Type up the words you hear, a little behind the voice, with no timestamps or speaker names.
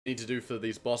need to do for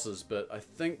these bosses, but I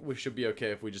think we should be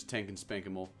okay if we just tank and spank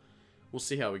them all. We'll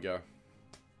see how we go.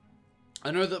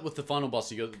 I know that with the final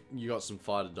boss you got some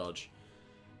fire to dodge.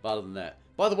 But other than that.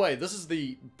 By the way, this is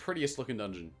the prettiest looking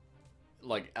dungeon.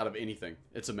 Like, out of anything.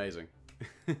 It's amazing.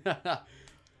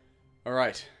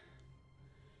 Alright.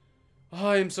 Oh,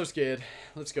 I am so scared.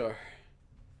 Let's go.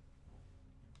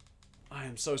 I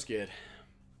am so scared.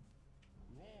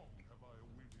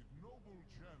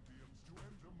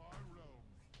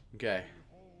 Okay.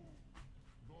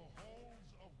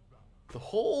 The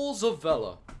Halls of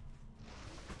Valor.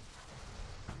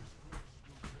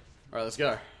 Alright, let's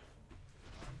go.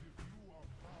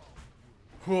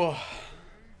 Whew.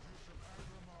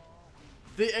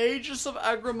 The Aegis of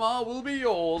Agrimar will be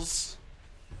yours.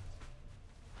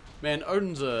 Man,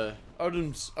 Odin's a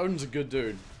good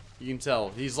dude. You can tell.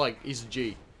 He's a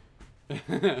G.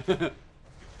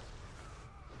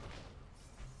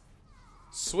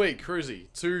 Sweet, cruisy.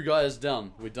 2 guys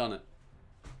down. We've done it.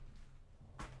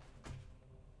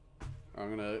 I'm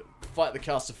gonna fight the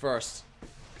caster first.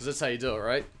 Because that's how you do it,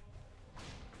 right?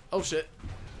 Oh shit.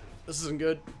 This isn't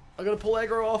good. I gotta pull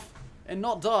aggro off and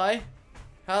not die.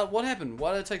 What happened?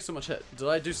 Why did I take so much hit? Did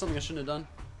I do something I shouldn't have done?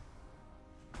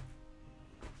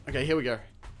 Okay, here we go.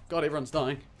 God, everyone's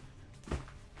dying.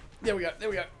 There we go, there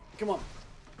we go. Come on.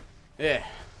 Yeah.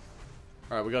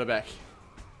 Alright, we got it back.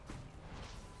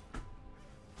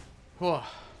 Whew.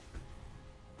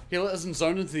 Healer isn't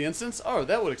zoned into the instance? Oh,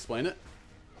 that would explain it.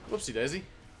 Whoopsie daisy.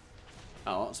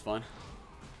 Oh, that's fine.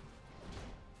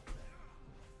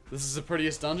 This is the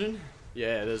prettiest dungeon?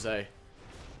 Yeah, it is, eh?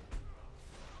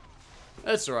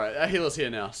 That's alright. Our healer's here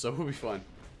now, so we'll be fine.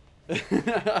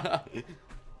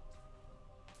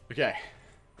 Okay.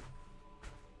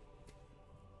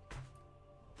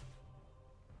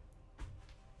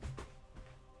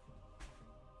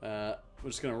 We're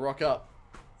just gonna rock up.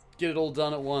 Get it all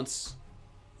done at once.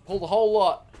 Pull the whole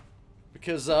lot.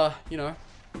 Because, you know,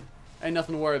 ain't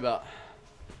nothing to worry about.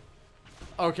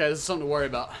 Okay, this is something to worry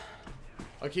about.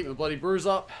 I'll keep my bloody brews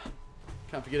up.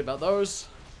 Can't forget about those.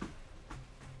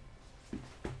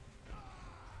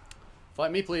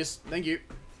 Fight me, please. Thank you.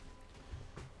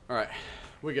 Alright.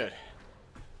 We're good.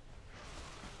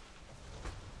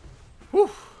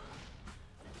 Whew.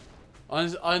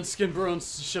 Iron Skin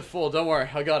Bruins shift 4. Don't worry.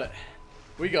 I got it.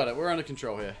 We got it. We're under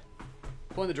control here.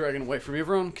 Point the dragon away from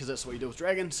everyone, because that's what you do with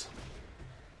dragons.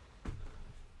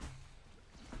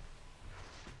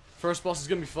 First boss is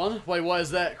going to be fun. Wait, why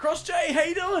is that? Cross J, how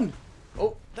you doing?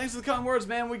 Oh, thanks for the kind words,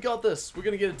 man. We got this. We're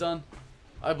going to get it done.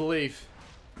 I believe.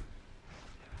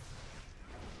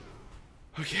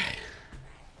 Okay.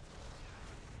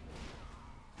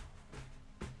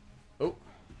 Oh.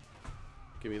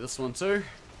 Give me this one too.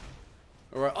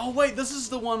 Alright. Oh, wait, this is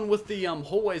the one with the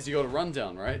hallways you got to run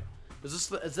down, right? Is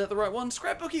that the right one?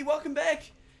 Scrapbookie, welcome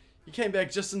back. You came back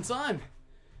just in time.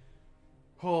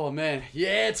 Oh, man.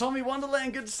 Yeah, Tommy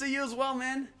Wonderland, good to see you as well,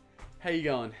 man. How you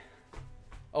going?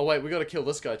 Oh, wait, we got to kill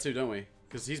this guy too, don't we?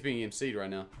 Because he's being MC'd right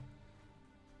now.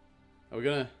 Are we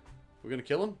gonna... We're gonna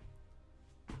kill him?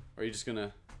 Or are you just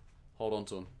gonna hold on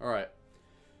to him? Alright.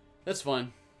 That's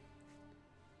fine.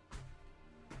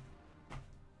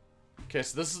 Okay,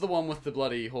 so this is the one with the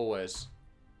bloody hallways.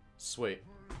 Sweet.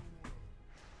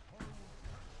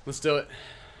 Let's do it.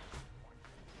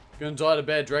 Gonna die to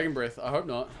bad dragon breath. I hope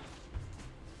not.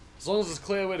 As long as it's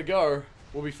clear where to go,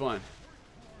 we'll be fine.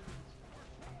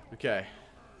 Okay.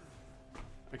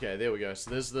 Okay, there we go. So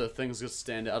there's the things that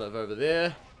stand out of over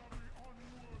there.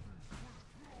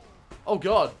 Oh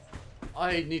god.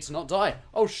 I need to not die.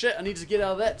 Oh shit, I need to get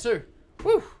out of that too.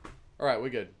 Woo! Alright, we're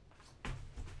good.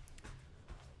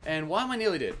 And why am I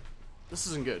nearly dead? This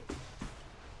isn't good.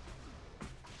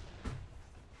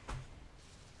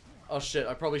 Oh shit,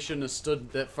 I probably shouldn't have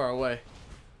stood that far away.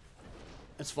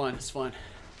 It's fine, it's fine.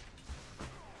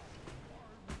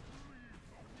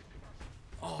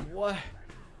 Oh, what?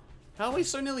 How are we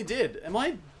so nearly dead? Am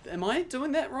I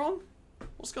doing that wrong?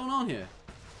 What's going on here?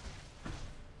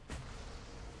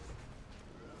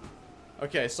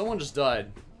 Okay, someone just died.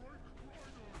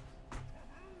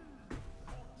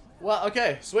 Wow,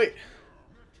 okay, sweet.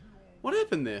 What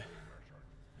happened there?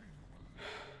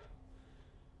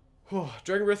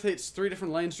 Dragon Breath hits 3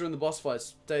 different lanes during the boss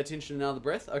fights. Stay attention and out of the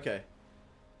breath? Okay.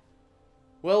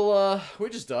 Well, we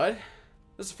just died.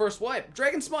 This is the first wipe.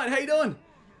 Dragon Smite, how you doing?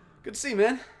 Good to see you,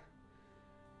 man.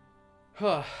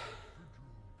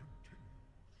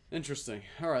 Interesting.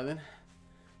 Alright then.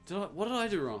 What did I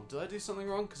do wrong? Did I do something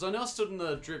wrong? Because I know I stood in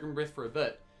the Dragon Breath for a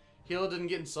bit. Healer didn't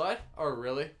get inside? Oh,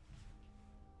 really?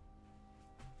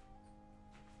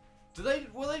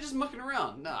 Were they just mucking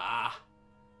around? Nah.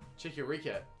 Check your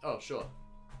recap. Oh, sure.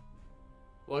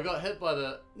 Well, I got hit by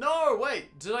the... No,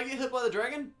 wait! Did I get hit by the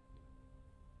dragon?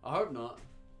 I hope not.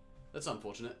 That's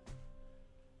unfortunate.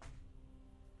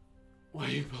 Why are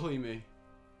you bullying me?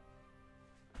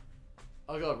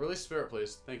 Oh god, release spirit,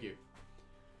 please. Thank you.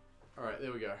 Alright,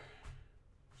 there we go.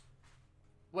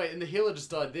 Wait, and the healer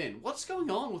just died then. What's going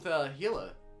on with our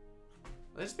healer?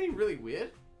 That's been really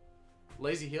weird.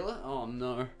 Lazy healer? Oh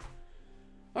no.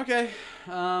 Okay,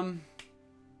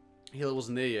 healer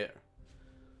wasn't there yet.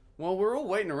 Well, we're all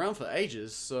waiting around for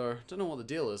ages, so don't know what the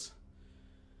deal is.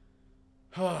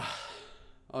 I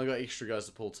got extra guys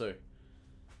to pull too.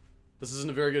 This isn't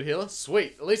a very good healer?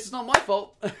 Sweet. At least it's not my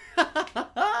fault.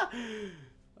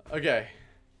 Okay.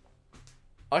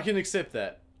 I can accept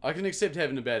that. I can accept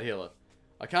having a bad healer.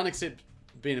 I can't accept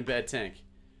being a bad tank.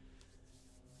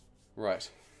 Right.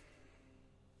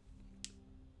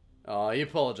 Oh, he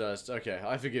apologized. Okay,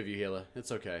 I forgive you, healer.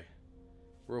 It's okay.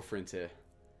 We're all friends here.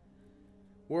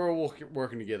 We're all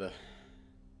working together.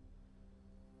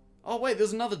 Oh, wait,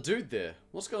 there's another dude there.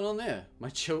 What's going on there?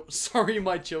 Sorry,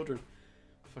 my children.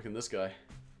 Fucking this guy.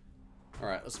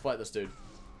 Alright, let's fight this dude.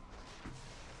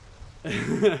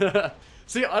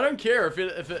 See, I don't care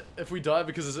if we die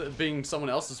because of it being someone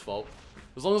else's fault.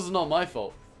 As long as it's not my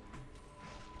fault.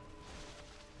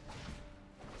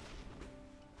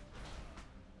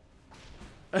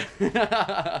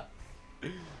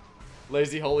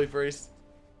 Lazy holy priest.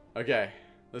 Okay,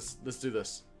 let's do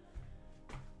this.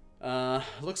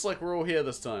 Looks like we're all here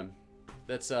this time.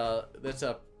 That's our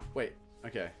wait,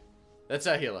 okay. That's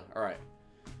our healer. Alright.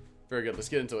 Very good, let's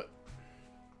get into it.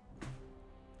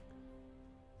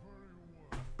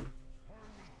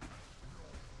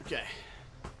 Okay.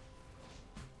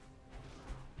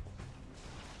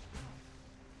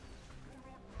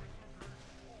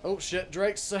 Oh shit,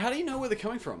 Drakes. So how do you know where they're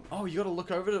coming from? Oh, you gotta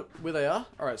look over to where they are?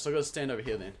 Alright, so I gotta stand over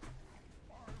here then.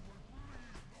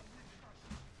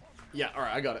 Yeah,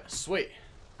 alright, I got it. Sweet.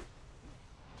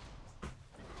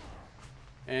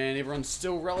 And everyone's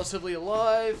still relatively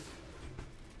alive.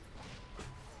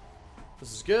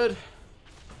 This is good.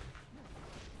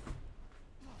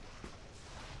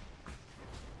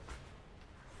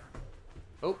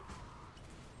 Oh.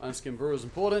 Iron Skin Brew is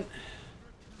important.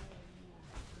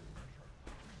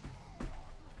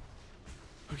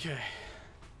 Okay.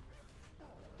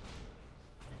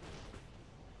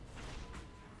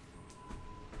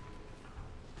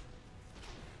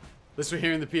 At least we're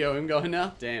hearing the POM going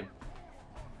now. Damn.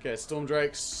 Okay, Storm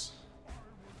Drakes.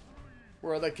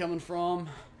 Where are they coming from?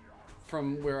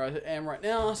 From where I am right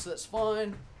now, so that's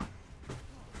fine.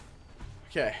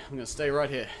 Okay, I'm gonna stay right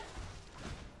here.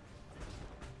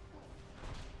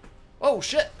 Oh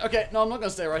shit! Okay, no, I'm not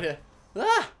gonna stay right here.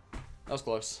 Ah! That was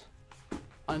close.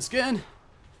 Iron Skin.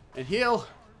 And heal.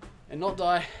 And not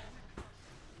die.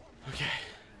 Okay.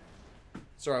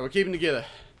 It's alright, we're keeping together.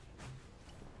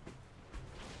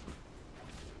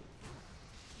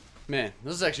 Man,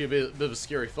 this is actually a bit of a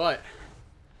scary fight.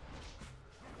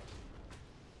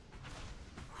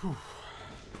 Whew.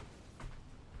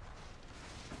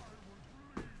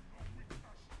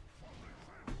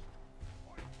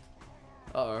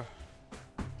 Uh-oh.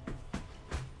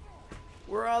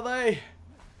 Where are they?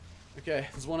 Okay,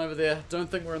 there's one over there. Don't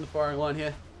think we're in the firing line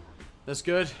here. That's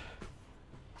good.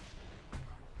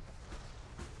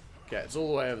 Okay, it's all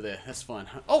the way over there. That's fine.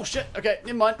 Oh shit! Okay,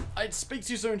 never mind. I'd speak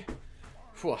to you soon.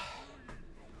 Whew.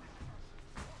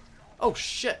 Oh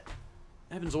shit!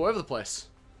 It happens all over the place.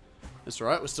 That's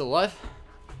alright, we're still alive.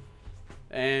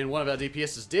 And one of our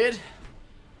DPS is dead.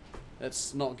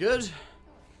 That's not good.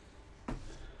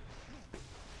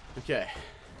 Okay.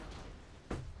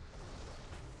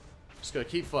 Just gotta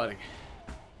keep fighting.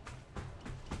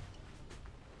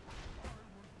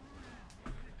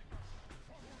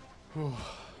 Whew.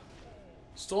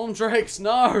 Storm Drakes,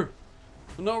 no!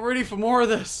 I'm not ready for more of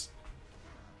this.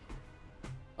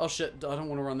 Oh shit, I don't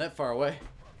want to run that far away.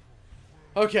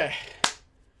 Okay.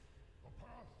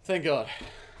 Thank God.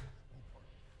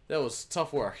 That was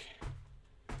tough work.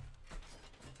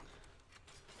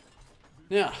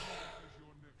 Now.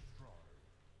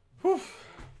 Whew.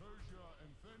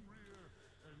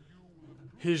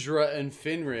 Hijra and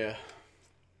Fenrir.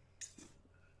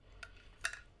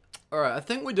 Alright, I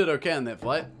think we did okay in that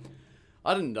fight.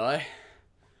 I didn't die.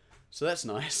 So that's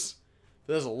nice.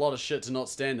 But there's a lot of shit to not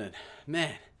stand in.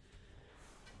 Man.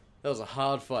 That was a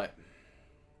hard fight.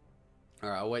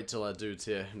 Alright, I'll wait till our dude's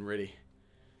here and ready.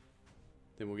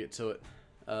 Then we'll get to it.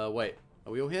 Wait.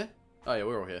 Are we all here? Oh yeah,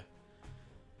 we're all here.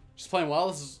 Just playing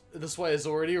while this way is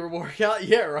already a workout?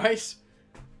 Yeah, right?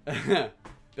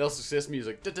 Bell success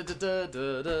music. Come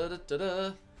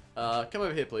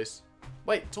over here, please.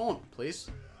 Wait, taunt, please.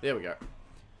 There we go.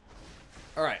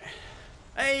 Alright.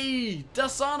 Hey,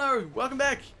 Dasano, welcome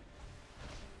back.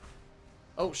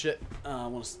 Oh shit, I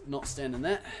want to not stand in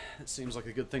that. It seems like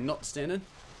a good thing not to stand in.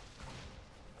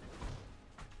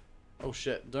 Oh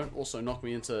shit, don't also knock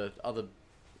me into other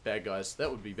bad guys.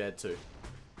 That would be bad too.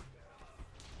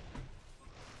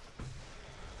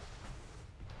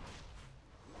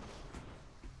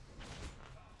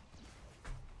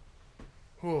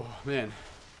 Oh man.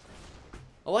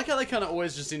 I like how they kind of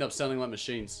always just end up sounding like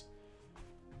machines.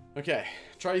 Okay,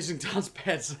 try using dance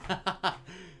pads.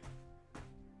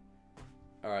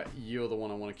 Alright, you're the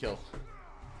one I want to kill.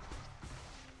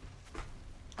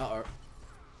 Uh-oh.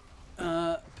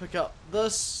 Pick up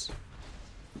this.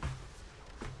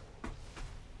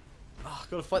 Oh,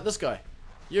 gotta fight this guy.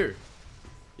 You.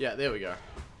 Yeah, there we go.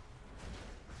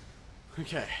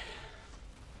 Okay.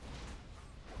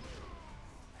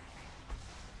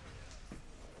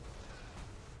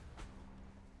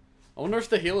 I wonder if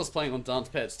the healer's playing on dance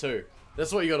pads too.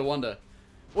 That's what you gotta wonder.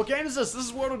 What game is this? This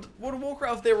is World of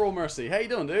Warcraft there, All Mercy. How you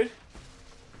doing, dude?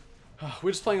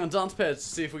 We're just playing on dance pads to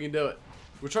see if we can do it.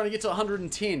 We're trying to get to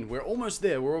 110. We're almost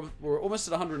there. We're almost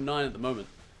at 109 at the moment.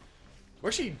 We're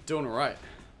actually doing alright.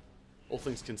 All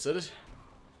things considered.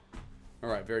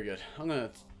 Alright, very good. I'm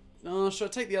gonna... should I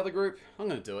take the other group? I'm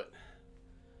gonna do it.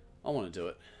 I want to do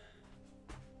it.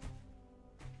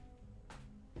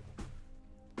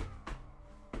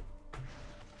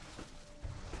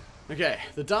 Okay,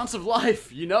 the dance of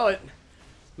life. You know it.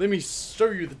 Let me show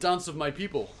you the dance of my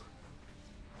people.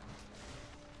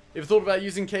 Ever thought about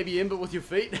using KBM but with your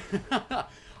feet? I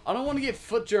don't want to get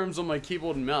foot germs on my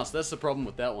keyboard and mouse. That's the problem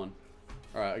with that one.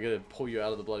 Alright, I gotta pull you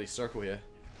out of the bloody circle here.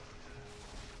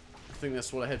 I think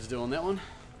that's what I had to do on that one.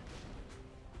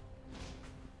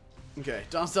 Okay,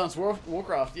 Dance Dance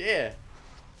Warcraft, yeah!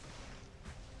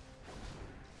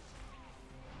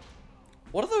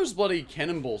 What are those bloody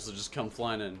cannonballs that just come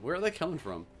flying in? Where are they coming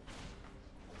from?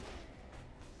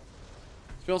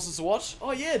 Spell since to watch?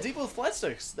 Oh yeah, Deep with Flight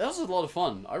Sticks. That was a lot of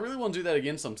fun. I really want to do that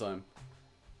again sometime.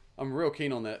 I'm real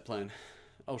keen on that plan.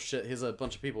 Oh shit, here's a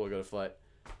bunch of people I gotta fight.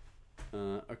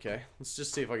 Okay. Let's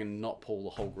just see if I can not pull the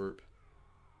whole group.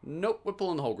 Nope, we're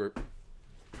pulling the whole group.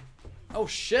 Oh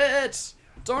shit!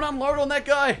 Don't unload on that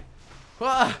guy!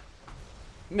 Ah!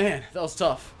 Man, that was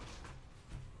tough.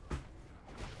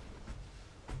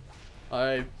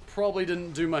 I probably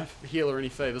didn't do my healer any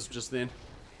favors just then.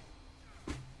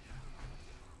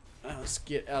 Let's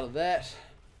get out of that.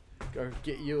 Go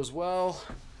get you as well.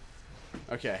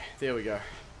 Okay, there we go.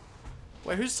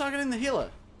 Wait, who's targeting the healer?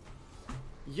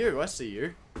 You, I see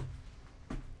you.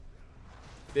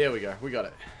 There we go, we got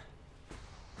it.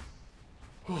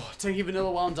 Tanky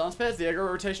vanilla while on dance pads. The aggro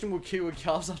rotation will kill with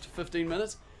calves after 15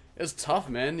 minutes. It's tough,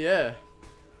 man, yeah.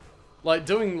 Like,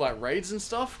 doing, like, raids and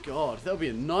stuff? God, that would be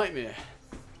a nightmare.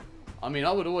 I mean,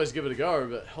 I would always give it a go,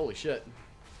 but holy shit.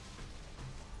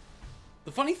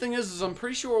 The funny thing is I'm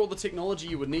pretty sure all the technology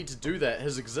you would need to do that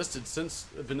has existed since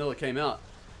vanilla came out.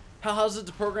 How hard is it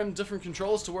to program different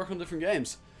controllers to work on different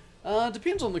games?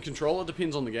 Depends on the controller,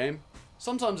 depends on the game.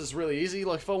 Sometimes it's really easy,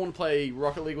 like if I want to play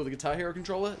Rocket League with a Guitar Hero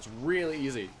controller, it's really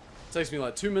easy. It takes me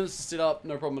like 2 minutes to set up,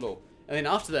 no problem at all. And then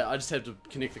after that, I just have to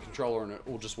connect the controller and it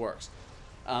all just works.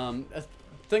 A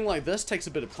thing like this takes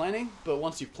a bit of planning, but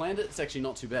once you've planned it, it's actually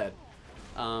not too bad.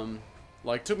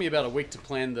 Like, it took me about a week to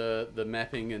plan the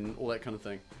mapping and all that kind of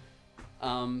thing.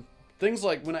 Things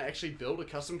like when I actually build a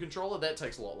custom controller, that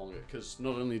takes a lot longer, because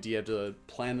not only do you have to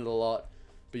plan it a lot,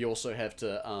 but you also have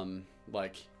to,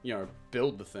 like, you know,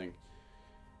 build the thing.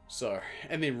 So,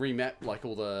 and then remap, like,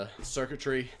 all the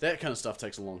circuitry. That kind of stuff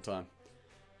takes a long time.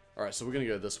 Alright, so we're going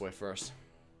to go this way first.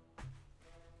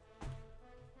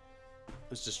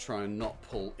 Let's just try and not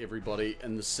pull everybody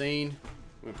in the scene.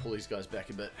 I'm going to pull these guys back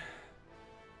a bit.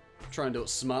 Try and do it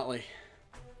smartly.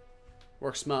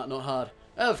 Work smart, not hard.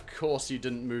 Of course you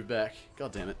didn't move back.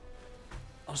 God damn it.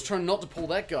 I was trying not to pull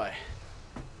that guy.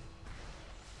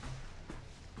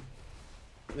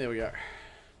 There we go.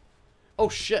 Oh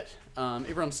shit.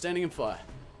 Everyone's standing in fire.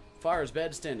 Fire is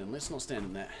bad to stand in. Let's not stand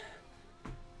in that.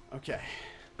 Okay.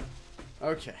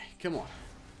 Okay, come on.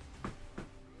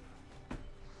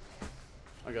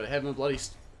 I gotta have my bloody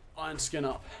iron skin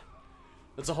up.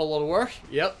 That's a whole lot of work.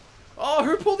 Yep. Oh,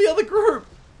 who pulled the other group?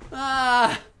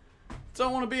 Ah!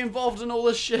 Don't want to be involved in all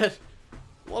this shit.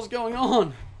 What's going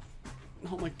on?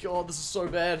 Oh my god, this is so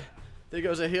bad. There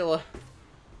goes a healer.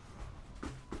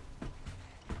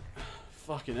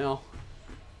 Fucking hell.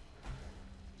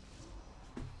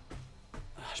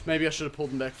 Maybe I should have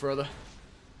pulled them back further.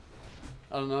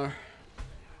 I don't know.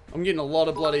 I'm getting a lot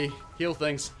of bloody heal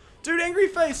things. Dude, Angry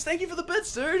Face, thank you for the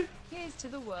bits, dude. Here's to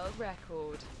the world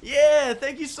record. Yeah,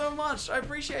 thank you so much. I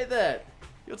appreciate that.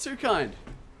 You're too kind.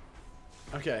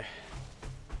 Okay.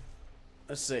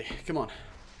 Let's see. Come on.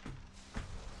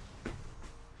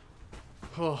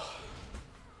 Oh.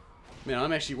 Man,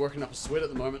 I'm actually working up a sweat at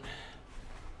the moment.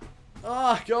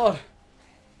 Ah, God.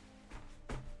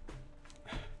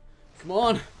 Come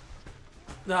on.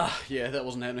 Ah, yeah, that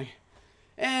wasn't happening.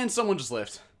 And someone just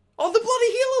left. Oh, the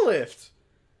bloody healer left.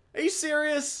 Are you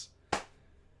serious?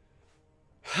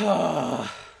 Alright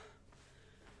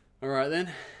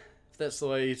then. If that's the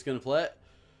way he's going to play it.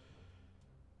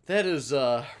 That is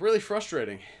really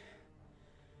frustrating.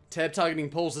 Tab targeting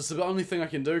pulls. That's the only thing I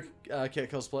can do,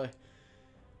 Cat Cosplay.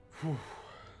 Whew.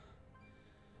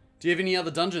 Do you have any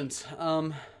other dungeons?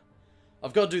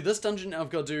 I've got to do this dungeon and I've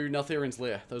got to do Naltharian's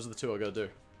Lair. Those are the two I've got to do.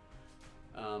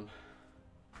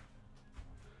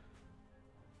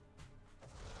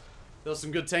 There was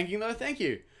some good tanking though, thank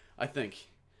you, I think.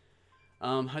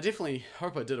 I definitely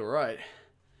hope I did alright.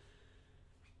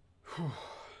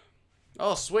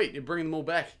 Oh sweet, you're bringing them all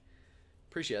back.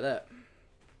 Appreciate that.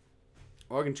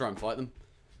 Or I can try and fight them.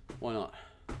 Why not?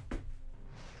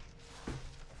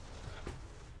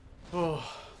 Oh,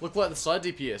 look like the side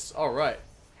DPS. Oh, right.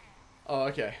 Oh,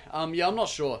 okay. Yeah, I'm not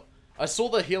sure. I saw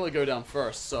the healer go down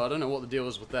first, so I don't know what the deal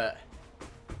is with that.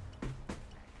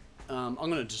 I'm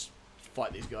gonna just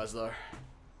fight these guys, though.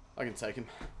 I can take him.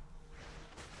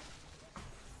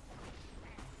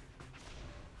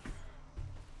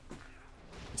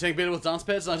 You tank better with dance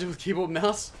pads than I do with keyboard and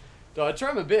mouse? Dude, I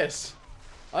try my best.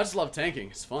 I just love tanking.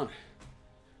 It's fun.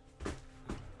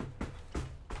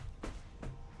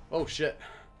 Oh, shit.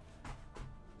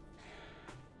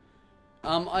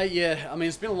 Yeah, I mean,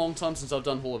 it's been a long time since I've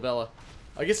done Hall of Valor.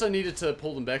 I guess I needed to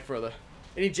pull them back further.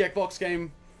 Any Jackbox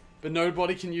game, but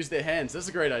nobody can use their hands. That's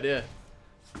a great idea.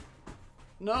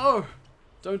 No!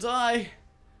 Don't die!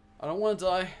 I don't want to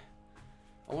die.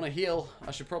 I want to heal.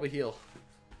 I should probably heal.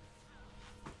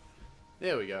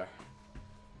 There we go.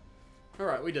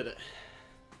 Alright, we did it.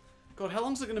 God, how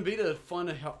long is it going to be to find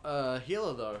a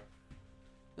healer, though?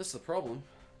 That's the problem.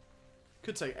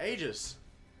 Could take ages.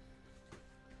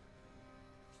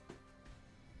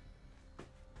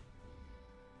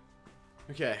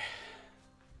 Okay.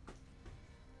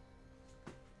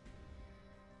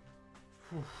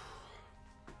 Whew.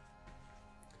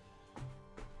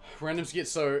 Randoms get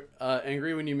so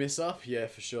angry when you mess up? Yeah,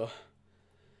 for sure.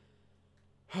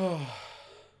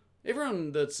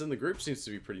 Everyone that's in the group seems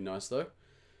to be pretty nice, though.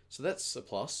 So that's a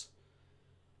plus.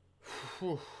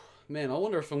 Whew. Man, I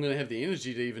wonder if I'm going to have the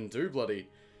energy to even do bloody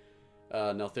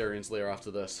Naltharian's Lair after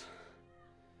this.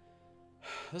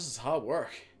 This is hard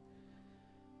work.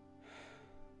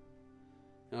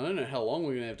 Now, I don't know how long we're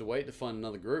going to have to wait to find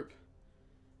another group.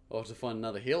 Or to find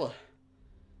another healer.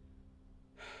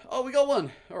 Oh, we got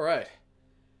one! Alright.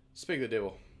 Speak of the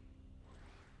devil.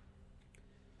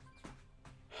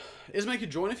 Esme could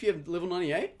join if you have level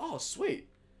 98? Oh, sweet.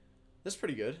 That's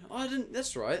pretty good. Oh, I didn't...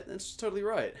 That's right. That's totally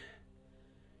right.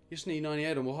 You just need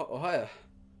 98 or higher.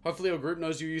 Hopefully your group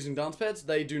knows you're using dance pads.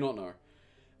 They do not know.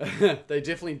 They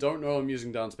definitely don't know I'm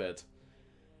using dance pads.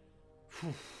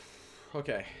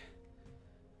 Okay.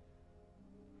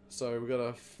 So we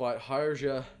gotta fight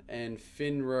Hyrja and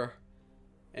Finra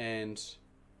and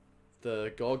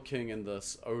the God King and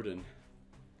this Odin.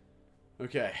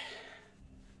 Okay.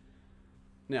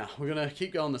 Now, we're gonna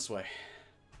keep going this way.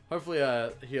 Hopefully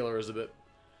our healer is a bit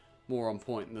more on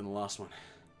point than the last one.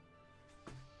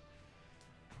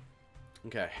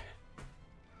 Okay.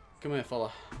 Come here,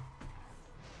 fella.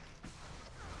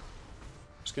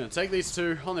 Just gonna take these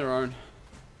two on their own,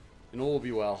 and all will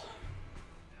be well.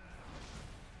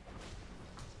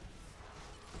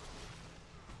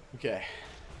 Okay.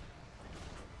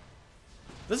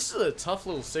 This is a tough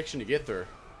little section to get through.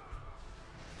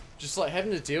 Just like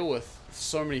having to deal with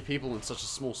so many people in such a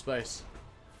small space.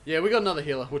 Yeah, we got another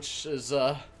healer, which is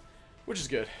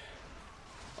good.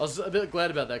 I was a bit glad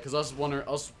about that because I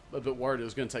was a bit worried it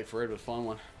was going to take forever to find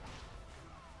one.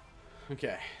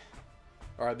 Okay.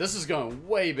 Alright, this is going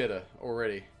way better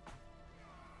already.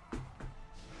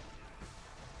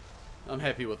 I'm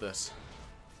happy with this.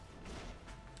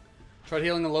 Tried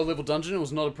healing a low-level dungeon. It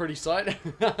was not a pretty sight.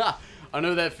 I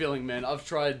know that feeling, man. I've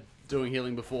tried doing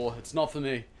healing before. It's not for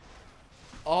me.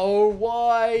 Oh,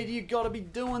 why do you gotta be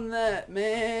doing that,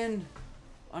 man?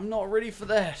 I'm not ready for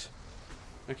that.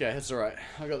 Okay, that's alright.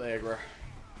 I got the aggro.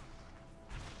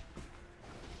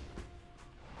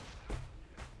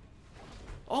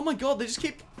 Oh my god, they just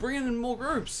keep bringing in more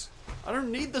groups. I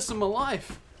don't need this in my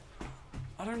life.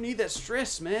 I don't need that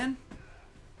stress, man.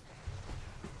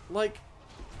 Like,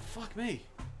 fuck me.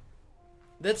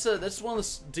 That's one of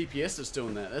the DPS that's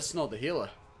doing that. That's not the healer.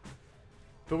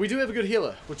 But we do have a good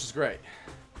healer, which is great.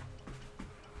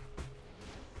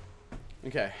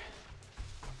 Okay.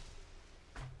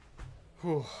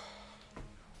 Whew.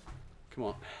 Come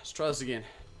on, let's try this again.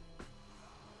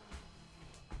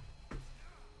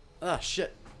 Ah,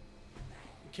 shit.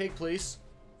 Keg, please.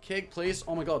 Keg, please.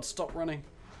 Oh my god, stop running.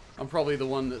 I'm probably the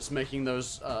one that's making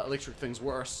those electric things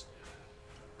worse.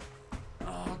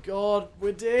 Oh god,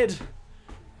 we're dead.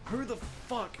 Who the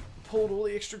fuck pulled all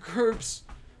the extra groups?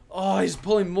 Oh, he's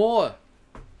pulling more.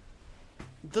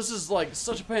 This is like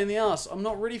such a pain in the ass. I'm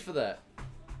not ready for that.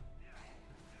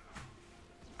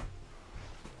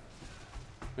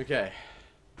 Okay.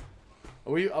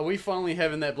 Are we finally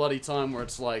having that bloody time where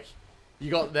it's like,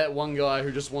 you got that one guy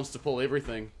who just wants to pull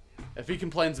everything. If he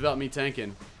complains about me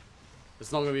tanking,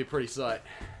 it's not going to be a pretty sight.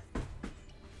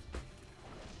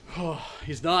 Oh,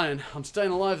 he's dying. I'm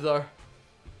staying alive though.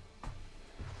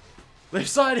 Left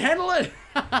side, handle it!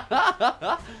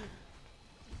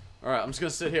 Alright, I'm just going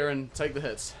to sit here and take the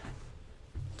hits.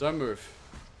 Don't move.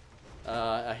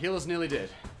 Our healer's nearly dead.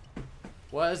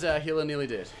 Why is our healer nearly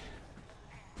dead?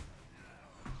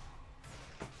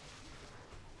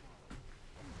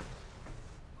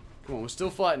 Come on, we're still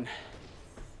fighting.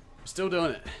 We're still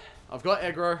doing it. I've got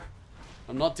aggro.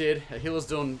 I'm not dead. Our healer's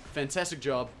doing a fantastic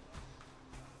job.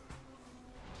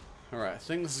 Alright, I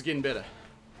think this is getting better.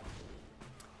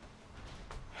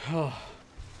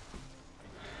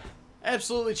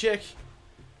 Absolutely check.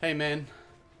 Hey man,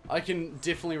 I can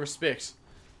definitely respect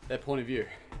that point of view.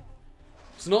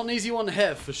 It's not an easy one to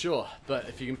have for sure, but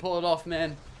if you can pull it off,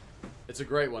 man, it's a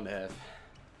great one to have.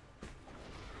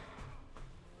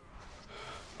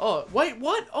 Oh, wait,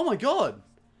 what? Oh my god.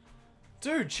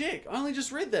 Dude, check. I only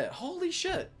just read that. Holy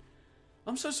shit.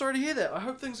 I'm so sorry to hear that. I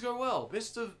hope things go well.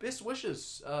 Best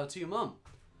wishes to your mum.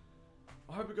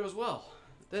 I hope it goes well.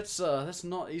 That's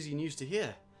not easy news to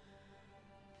hear.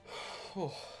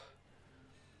 Oh.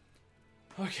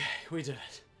 Okay, we did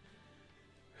it.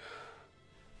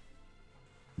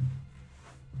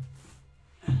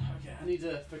 Okay, I need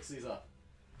to fix these up.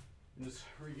 And just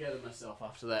regather myself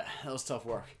after that. That was tough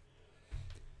work.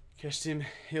 Catch them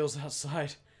heels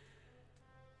outside.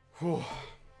 Whew.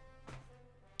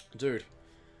 Dude,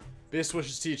 best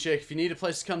wishes to you, Check. If you need a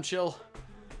place to come chill,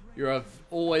 you're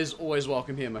always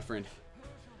welcome here, my friend.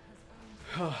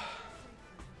 Are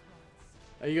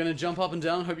you gonna jump up and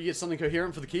down? Hope you get something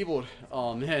coherent for the keyboard.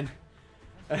 Oh man.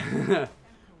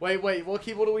 Wait, what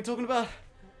keyboard are we talking about?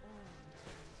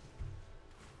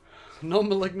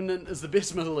 Non-malignant is the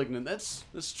best malignant.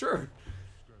 That's true.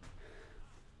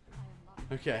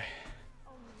 Okay.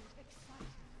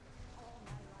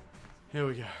 Here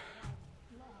we go.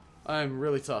 I am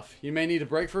really tough. You may need a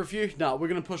break for a few. Nah, we're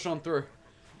gonna push on through.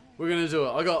 We're gonna do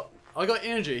it. I got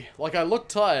energy. Like, I look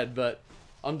tired, but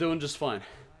I'm doing just fine.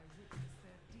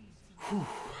 Whew.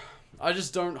 I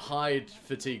just don't hide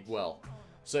fatigue well.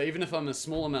 So even if I'm a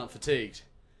small amount fatigued,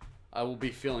 I will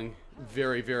be feeling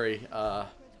very, very,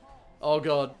 oh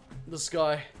god, this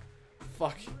guy.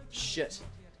 Fuck. Shit.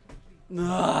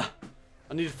 Nah.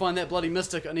 I need to find that bloody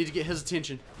mystic. I need to get his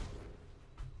attention.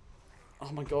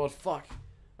 Oh my god, fuck.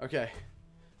 Okay.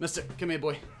 Mystic, come here,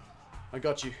 boy. I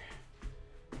got you.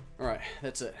 Alright,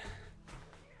 that's it.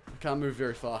 I can't move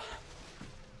very far.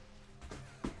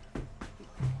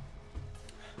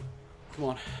 Come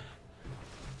on.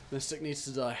 Mystic needs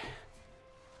to die.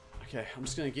 Okay, I'm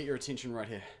just gonna get your attention right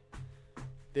here.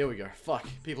 There we go. Fuck,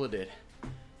 people are dead.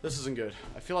 This isn't good.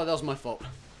 I feel like that was my fault.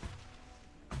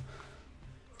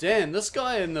 Damn, this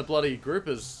guy in the bloody group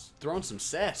is throwing some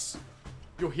sass.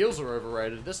 Your heals are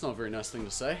overrated. That's not a very nice thing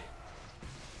to say.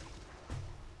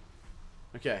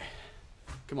 Okay.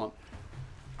 Come on.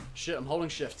 Shit, I'm holding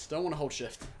shift. Don't want to hold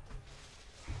shift.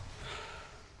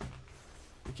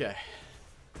 Okay.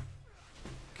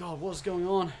 God, what's going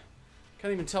on?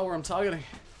 Can't even tell where I'm targeting.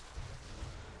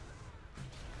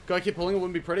 Guy keep pulling, it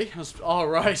wouldn't be pretty. Oh,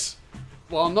 right.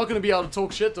 Well, I'm not going to be able to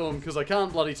talk shit to him because I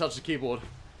can't bloody touch the keyboard.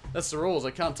 That's the rules.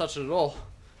 I can't touch it at all.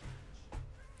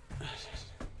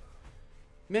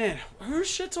 Man, who's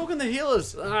shit talking the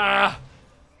healers? Ah!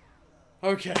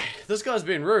 Okay, this guy's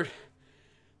being rude.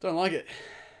 Don't like it.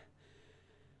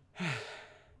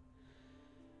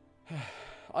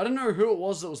 I don't know who it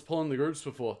was that was pulling the groups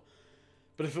before,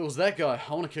 but if it was that guy,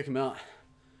 I want to kick him out.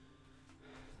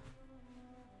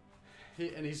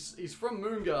 He's from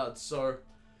Moonguard, so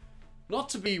not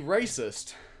to be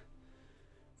racist,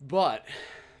 but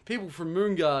people from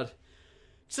Moonguard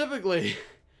typically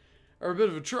are a bit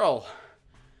of a troll.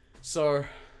 So,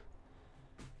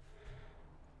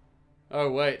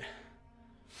 oh wait,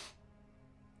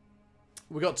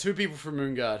 we got two people from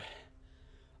Moonguard.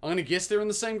 I'm gonna guess they're in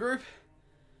the same group.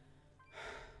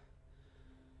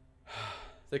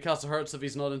 They cast a hurts if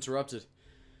he's not interrupted.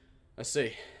 I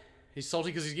see. He's salty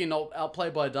because he's getting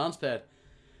outplayed by a dance pad.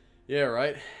 Yeah,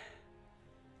 right.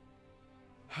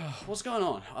 What's going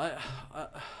on?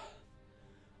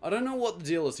 I don't know what the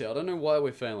deal is here. I don't know why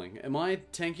we're failing. Am I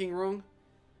tanking wrong?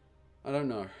 I don't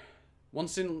know. One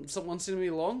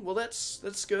centimeter long? Well,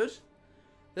 that's good.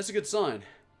 That's a good sign.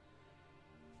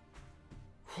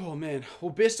 Oh, man.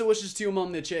 Well, best of wishes to your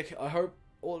mum there, Chick. I hope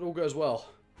it all goes well.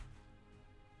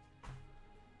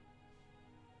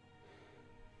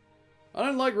 I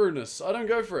don't like rudeness. I don't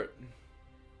go for it.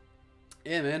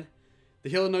 Yeah, man. The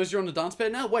healer knows you're on the dance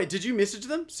pad now? Wait, did you message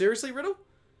them? Seriously, Riddle?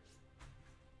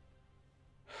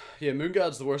 Yeah,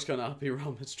 Moonguard's the worst kind of RP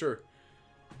realm. It's true.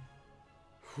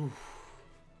 Whew.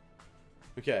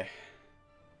 Okay.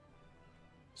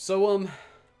 So, if you're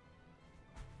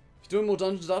doing more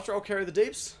dungeons after, I'll carry the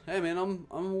deeps. Hey, man, I'm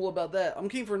all about that. I'm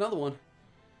keen for another one.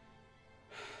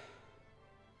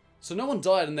 So no one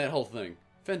died in that whole thing.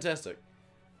 Fantastic.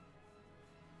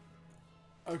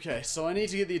 Okay, so I need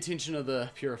to get the attention of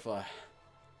the Purifier.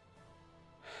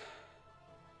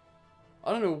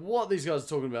 I don't know what these guys are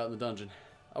talking about in the dungeon.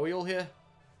 Are we all here?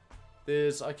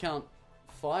 There's, I count,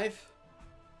 5?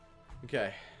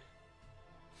 Okay.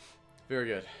 Very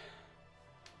good.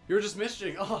 You were just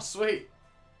messaging. Oh, sweet.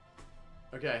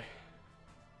 Okay.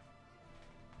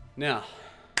 Now,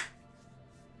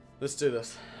 let's do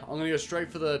this. I'm gonna go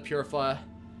straight for the Purifier.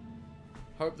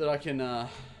 Hope that I can, God,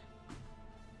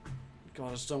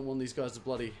 I just don't want these guys to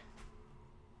bloody...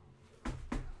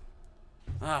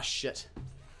 Ah, shit.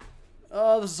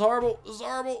 Oh, this is horrible. This is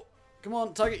horrible. Come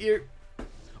on, tug at you.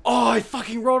 Oh, I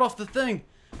fucking rolled off the thing.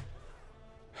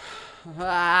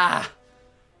 Ah.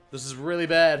 This is really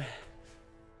bad.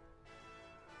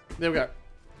 There we go.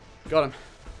 Got him.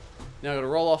 Now I gotta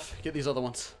roll off, get these other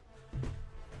ones.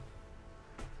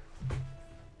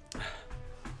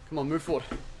 Come on, move forward.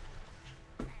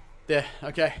 There,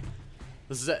 okay.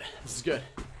 This is it. This is good.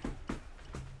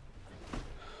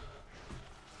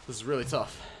 This is really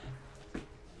tough.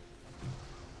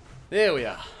 There we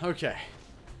are. Okay.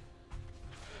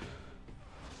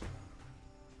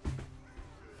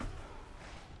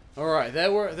 Alright,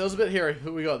 that was a bit hairy,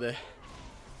 but we got there.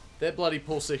 That bloody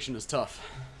pull section is tough.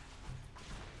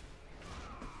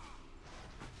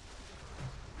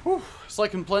 Whew, it's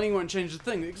like complaining won't change the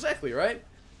thing. Exactly, right?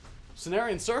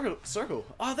 Cenarian circle.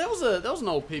 Oh, that was an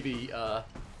old PV, not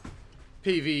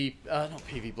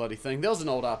PV bloody thing. That was an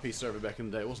old RP server back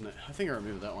in the day, wasn't it? I think I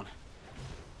remember that one.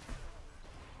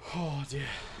 Oh, dear.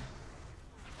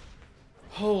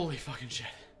 Holy fucking shit.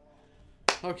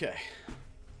 Okay.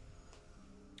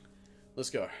 Let's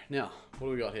go. Now, what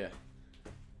do we got here?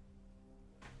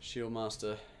 Shield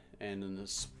Master and an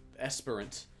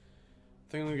Aspirant.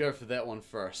 I think I'm gonna go for that one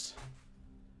first.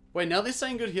 Wait, now they're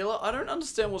saying good healer? I don't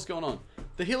understand what's going on.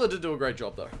 The healer did do a great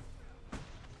job, though.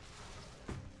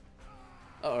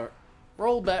 Uh-oh.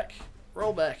 Roll back.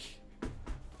 Roll back.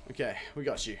 Okay, we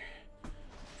got you.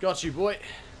 Got you, boy.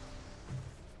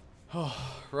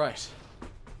 Oh, right.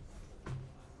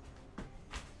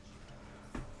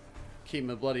 Keep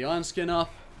my bloody iron skin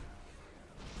up.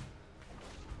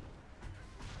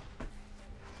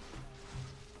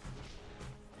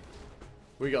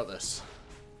 We got this.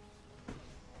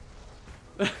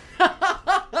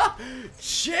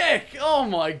 Chick! Oh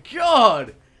my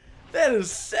god! That is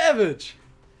savage!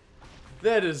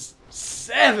 That is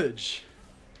savage!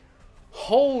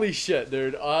 Holy shit,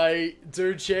 dude.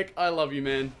 Dude, Chick, I love you,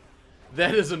 man.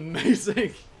 That is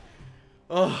amazing.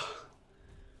 Oh,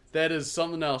 that is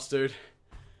something else, dude.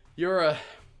 You're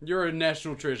a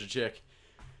national treasure, Chick.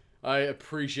 I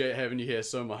appreciate having you here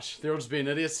so much. They're all just being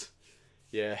idiots.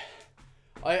 Yeah.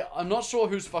 I'm not sure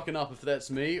who's fucking up, if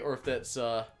that's me or if that's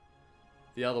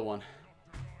the other one.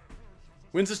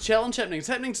 When's this challenge happening? It's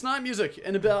happening tonight, music,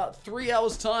 in about 3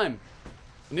 hours time.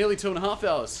 Nearly 2.5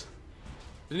 hours.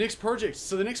 The next project.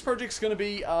 So the next project's going to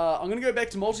be, I'm going to go back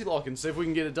to multi-lock and see if we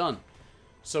can get it done.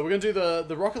 So we're going to do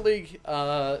the Rocket League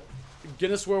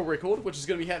Guinness World Record, which is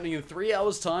going to be happening in 3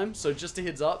 hours time. So just a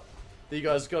heads up that you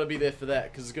guys got to be there for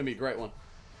that, because it's going to be a great one.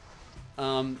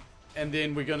 And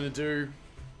then we're going to do,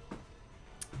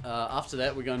 after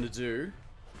that, we're going to do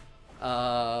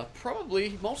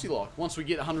probably multi-lock once we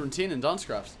get 110 in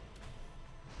Duncecraft.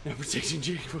 Now protecting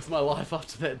Jake with my life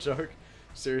after that joke.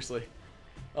 Seriously.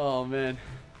 Oh, man.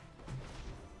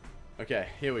 Okay,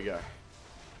 here we go.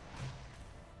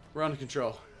 We're under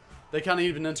control. They can't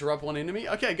even interrupt one enemy?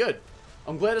 Okay, good.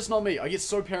 I'm glad it's not me. I get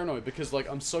so paranoid because, like,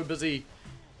 I'm so busy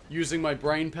using my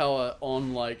brain power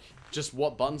on, like, just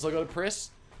what buttons I gotta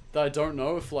press that I don't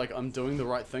know if, like, I'm doing the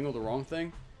right thing or the wrong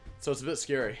thing. So it's a bit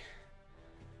scary.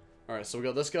 Alright, so we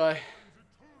got this guy.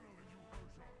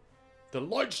 The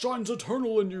light shines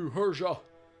eternal in you, Hersha.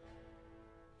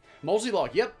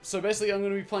 Multi-log, yep. So basically I'm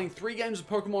going to be playing 3 games of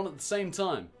Pokemon at the same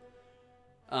time.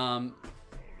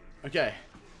 Okay.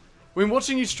 We've been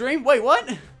watching you stream? Wait,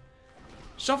 what?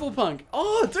 Shufflepunk.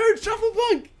 Oh, dude,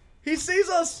 Shufflepunk! He sees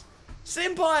us!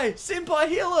 Senpai! Senpai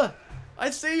healer! I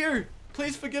see you!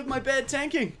 Please forgive my bad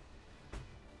tanking.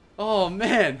 Oh,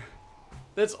 man.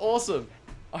 That's awesome.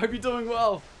 I hope you're doing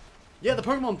well. Yeah, the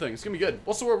Pokemon thing. It's gonna be good.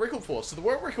 What's the world record for? So the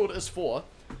world record is for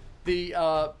the,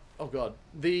 oh god.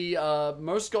 The,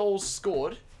 most goals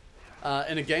scored,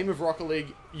 in a game of Rocket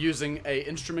League using a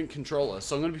instrument controller.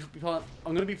 So I'm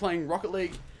gonna be playing Rocket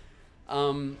League,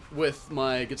 with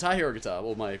my Guitar Hero guitar,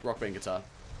 or my Rock Band guitar.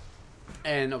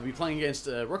 And I'll be playing against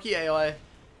rookie AI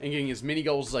and getting as many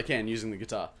goals as I can using the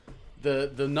guitar.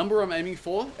 The number I'm aiming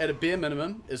for, at a bare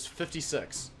minimum, is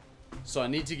 56. So I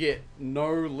need to get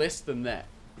no less than that,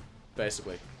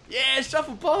 basically. Yeah,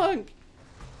 Shufflepunk!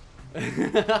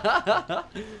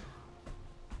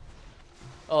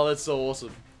 Oh, that's so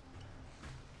awesome.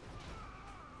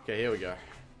 Okay, here we go.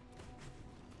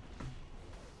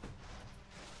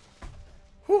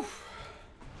 Whew.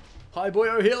 Hi,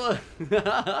 boyo healer!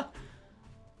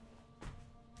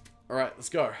 Alright, let's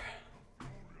go.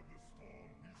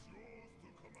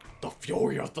 The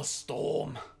fury of the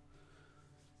storm.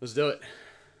 Let's do it.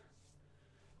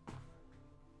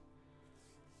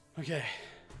 Okay.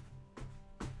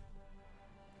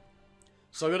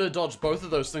 So I gotta dodge both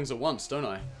of those things at once, don't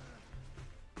I?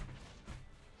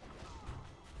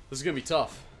 This is gonna be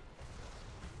tough.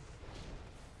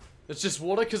 It's just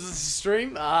water because it's a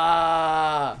stream?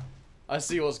 Ah! I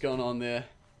see what's going on there.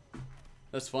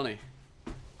 That's funny.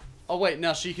 Oh wait,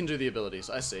 now she can do the abilities.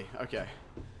 I see. Okay.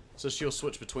 So she'll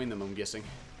switch between them, I'm guessing.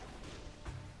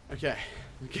 Okay.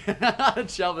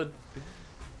 Shelvin.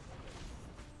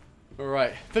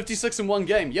 Alright. 56 in one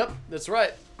game. Yep, that's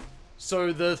right.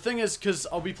 So the thing is, because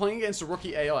I'll be playing against a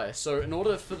rookie AI, so in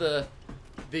order for the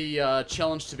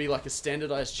challenge to be like a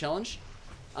standardized challenge,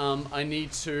 I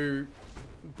need to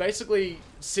basically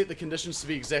set the conditions to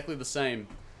be exactly the same,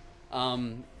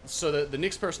 so that the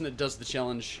next person that does the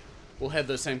challenge will have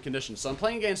those same conditions. So I'm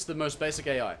playing against the most basic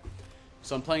AI.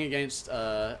 So I'm playing against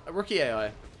a rookie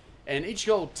AI, and each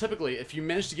goal, typically, if you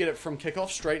manage to get it from kickoff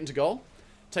straight into goal,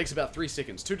 takes about 3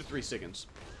 seconds, 2 to 3 seconds.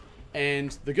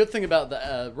 And the good thing about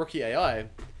the rookie AI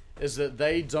is that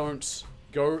they don't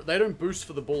boost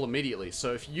for the ball immediately.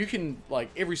 So if you can, like,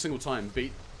 every single time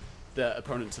beat the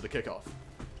opponent to the kickoff.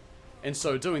 And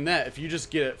so doing that, if you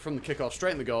just get it from the kickoff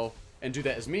straight in the goal, and do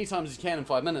that as many times as you can in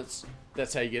 5 minutes,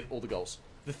 that's how you get all the goals.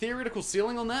 The theoretical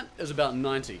ceiling on that is about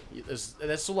 90.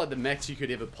 That's still like the max you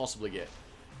could ever possibly get.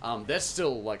 That's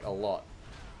still like a lot.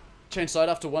 Change side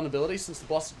after one ability since the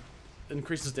boss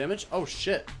increases damage? Oh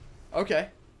shit. Okay.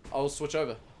 I'll switch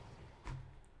over.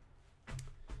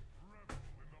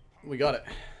 We got it.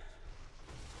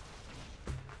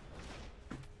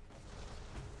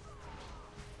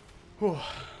 Whew.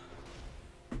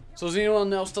 So has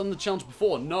anyone else done the challenge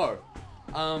before? No.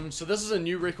 So this is a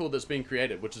new record that's being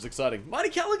created, which is exciting. Mighty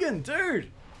Callaghan, dude!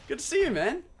 Good to see you,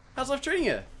 man. How's life treating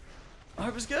you? I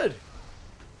hope it's good.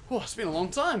 Oh, it's been a long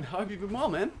time. I hope you've been well,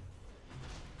 man.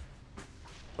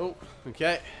 Oh,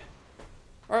 okay.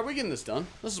 Alright, we're getting this done.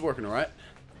 This is working alright.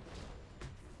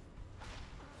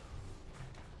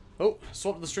 Oh,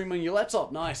 swap the stream on your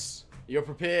laptop. Nice. You're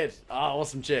prepared. Ah,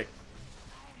 awesome check.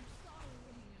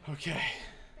 Okay.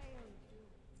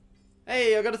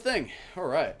 Hey, I got a thing.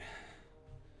 Alright.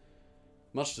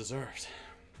 Much deserved.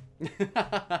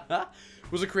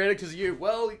 Was it created because of you?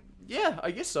 Well, yeah,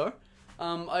 I guess so.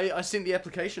 I sent the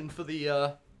application for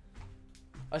the,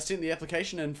 I sent the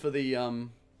application in for the,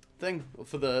 thing,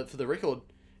 for the record,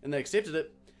 and they accepted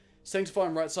it. Sanctify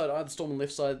on right side, either storm and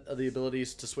left side are the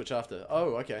abilities to switch after.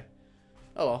 Oh, okay.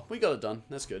 Oh well, we got it done.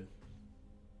 That's good.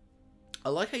 I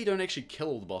like how you don't actually kill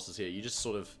all the bosses here. You just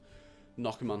sort of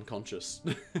knock them unconscious.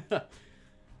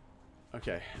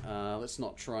 Okay, let's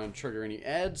not try and trigger any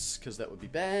ads, because that would be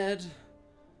bad.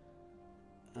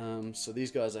 So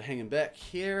these guys are hanging back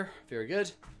here. Very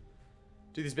good.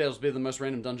 Do these battles better than most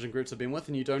random dungeon groups I've been with,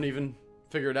 and you don't even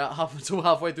figure it out until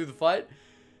halfway through the fight?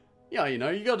 Yeah, you know,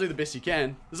 you gotta do the best you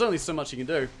can. There's only so much you can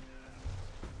do.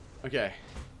 Okay.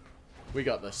 We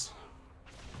got this.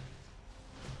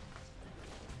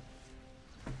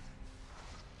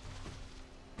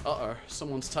 Uh-oh,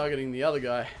 someone's targeting the other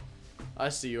guy. I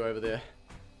see you over there.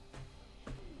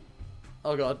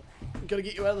 Oh god. Gotta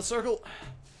get you out of the circle.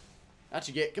 Out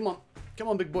you get. Come on. Come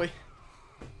on, big boy.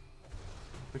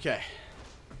 Okay.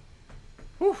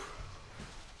 Whew.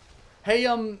 Hey,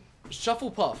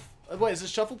 Shufflepuff. Wait, is it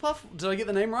Shufflepuff? Did I get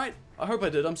the name right? I hope I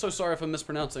did. I'm so sorry if I'm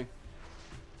mispronouncing.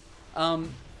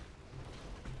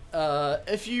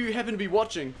 If you happen to be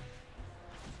watching,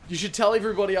 You should tell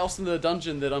everybody else in the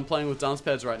dungeon that I'm playing with dance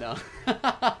pads right now.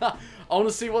 I want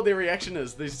to see what their reaction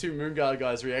is. These two Moonguard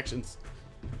guys' reactions.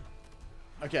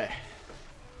 Okay.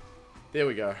 There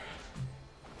we go.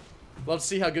 Love to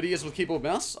see how good he is with keyboard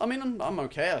mouse. I mean, I'm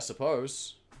okay, I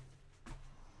suppose.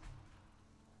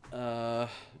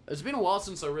 It's been a while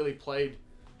since I really played,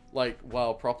 like,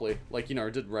 WoW properly. Like, you know,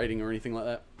 did raiding or anything like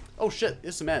that. Oh shit,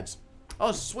 there's some ads.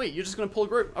 Oh, sweet, you're just gonna pull a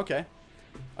group. Okay.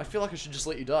 I feel like I should just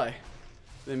let you die.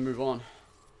 Then move on.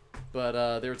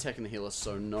 But, they're attacking the healers,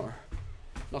 so no.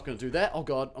 Not gonna do that. Oh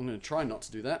god, I'm gonna try not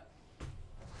to do that.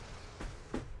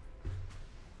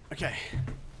 Okay.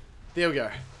 There we go.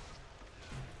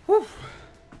 Whew.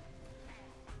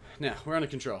 Now, we're under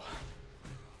control.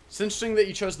 It's interesting that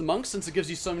you chose the monk since it gives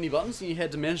you so many buttons and you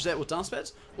had to manage that with dance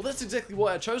pads. Well, that's exactly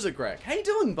why I chose it, Greg. How you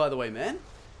doing, by the way, man?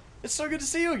 It's so good to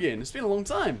see you again. It's been a long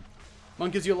time.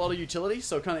 Monk gives you a lot of utility,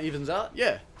 so it kind of evens out.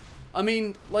 Yeah. I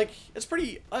mean, like, it's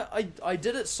pretty... I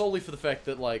did it solely for the fact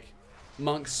that, like,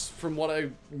 monks, from what I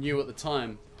knew at the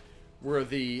time, were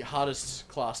the hardest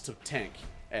class to tank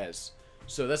as.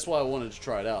 So that's why I wanted to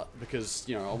try it out, because,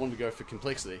 you know, I wanted to go for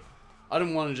complexity. I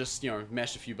didn't want to just, you know,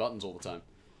 mash a few buttons all the time.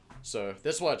 So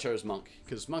that's why I chose monk,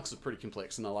 because monks are pretty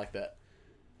complex, and I like that.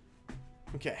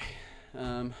 Okay.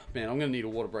 Man, I'm going to need a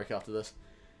water break after this.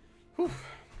 Whew.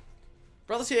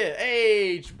 Brother's here.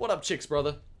 Hey, what up, chicks,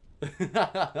 brother?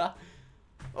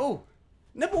 Oh,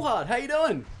 Nippleheart, how you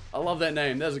doing? I love that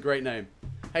name. That's a great name.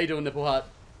 How you doing, Nippleheart?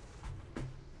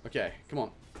 Okay, come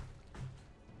on.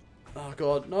 Oh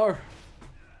god, no.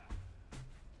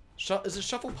 Is it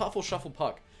Shuffle Puff or Shuffle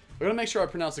Puck? We're gonna make sure I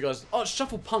pronounce the guys. Oh, it's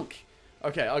Shuffle Punk.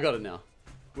 Okay, I got it now.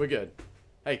 We're good.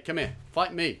 Hey, come here.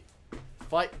 Fight me.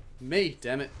 Fight me,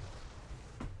 damn it.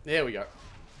 There we go.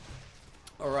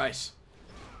 Alright.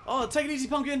 Oh, take it easy,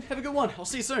 Pumpkin. Have a good one. I'll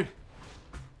see you soon.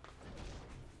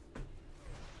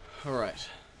 Alright.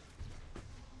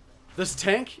 This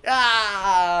tank?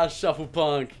 Ah, Shuffle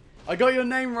Punk. I got your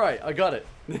name right. I got it.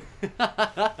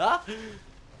 I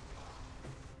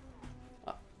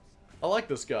like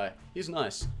this guy. He's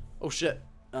nice. Oh, shit.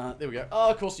 There we go. Oh,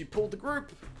 of course, you pulled the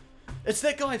group. It's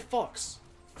that guy, Fox.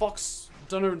 Fox,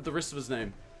 don't know the rest of his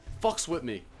name. Fox with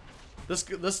me. That's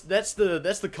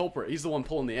the culprit. He's the one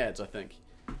pulling the ads, I think.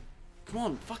 Come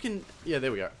on, fucking... Yeah,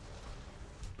 there we go.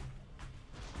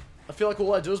 I feel like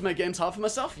all I do is make games hard for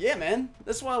myself. Yeah, man.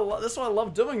 That's why I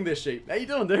love doing this shit. How you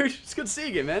doing, dude? It's good to see you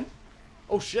again, man.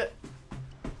 Oh, shit.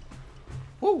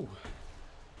 Woo.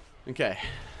 Okay.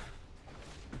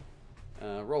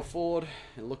 Roll forward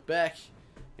and look back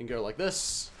and go like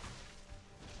this.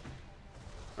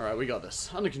 Alright, we got this.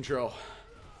 Under control.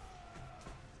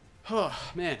 Oh,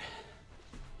 man.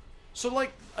 So,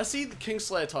 like, I see the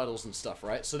Kingslayer titles and stuff,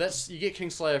 right? So that's, you get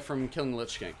Kingslayer from killing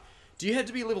Lich King. Do you have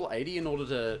to be level 80 in order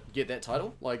to get that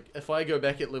title? Like, if I go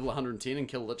back at level 110 and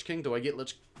kill Lich King, do I get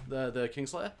the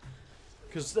Kingslayer?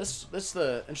 Because that's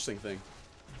the interesting thing.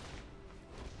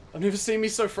 I've never seen me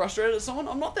so frustrated at someone.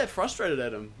 I'm not that frustrated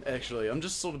at him, actually. I'm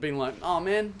just sort of being like, oh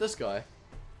man, this guy.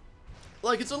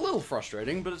 Like, it's a little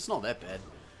frustrating, but it's not that bad.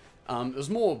 It was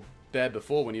more bad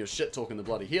before when he was shit-talking the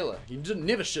bloody healer. He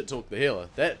never shit-talk the healer.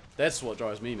 That's what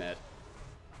drives me mad.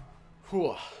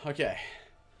 Whew, okay.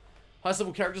 Highest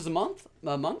level characters a month?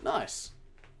 Monk? Nice.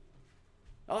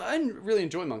 I really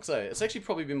enjoy monks, eh? It's actually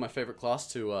probably been my favorite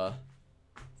class to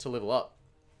level up.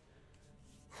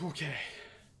 Okay.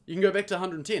 You can go back to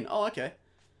 110. Oh, okay.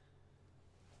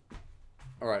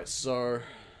 Alright, so...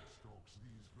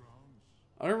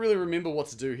 I don't really remember what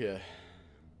to do here.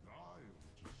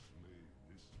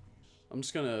 I'm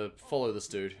just gonna follow this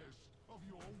dude.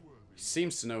 He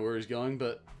seems to know where he's going,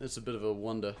 but it's a bit of a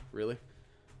wonder, really.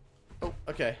 Oh,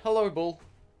 okay. Hello, bull.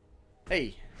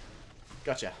 Hey.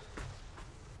 Gotcha.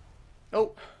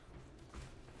 Oh.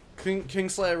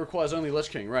 Kingslayer requires only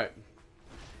Lich King, right.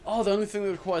 Oh, the only thing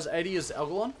that requires 80 is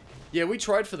Algalon? Yeah, we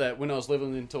tried for that when I was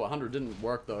leveling into 100. Didn't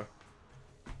work, though.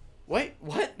 Wait,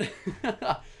 what?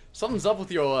 Something's up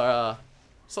with your,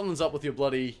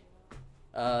 bloody,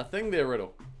 thing there,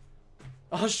 Riddle.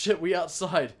 Oh, shit, we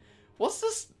outside. What's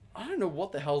this? I don't know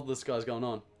what the hell this guy's going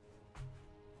on.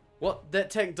 What? That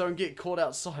tank don't get caught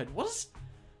outside. What's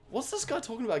this guy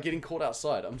talking about getting caught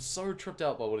outside? I'm so tripped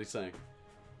out by what he's saying.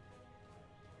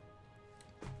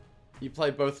 You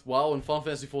played both WoW and Final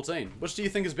Fantasy 14. Which do you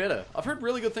think is better? I've heard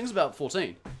really good things about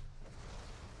 14.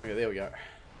 Okay, there we go.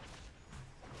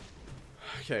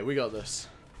 Okay, we got this.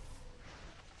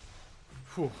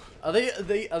 Whew. Are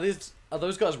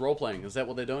those guys role playing? Is that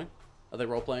what they're doing? Are they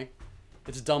role playing?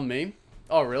 It's a dumb meme.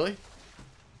 Oh, really?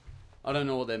 I don't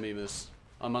know what that meme is.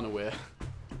 I'm unaware.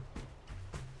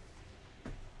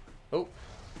 Oh.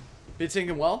 Been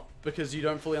tanking well, because you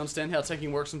don't fully understand how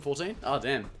tanking works in 14? Ah,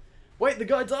 damn. Wait, the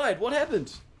guy died. What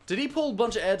happened? Did he pull a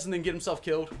bunch of ads and then get himself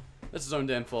killed? That's his own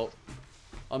damn fault.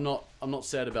 I'm not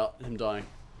sad about him dying.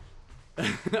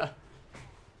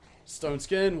 Stone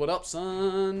Skin, what up,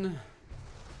 son?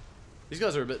 These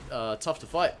guys are a bit tough to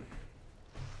fight.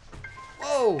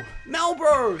 Whoa!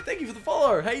 Malbro! Thank you for the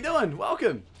follow! How you doing?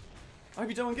 Welcome! I hope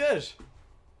you're doing good.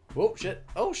 Whoa, shit.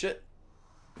 Oh, shit.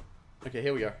 Okay,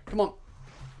 here we go. Come on.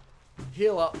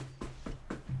 Heal up.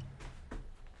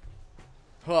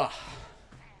 Alright,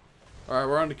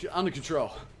 we're under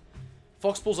control.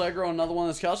 Fox pulls aggro on another one of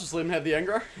his couch, just let him have the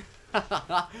aggro.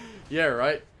 Yeah,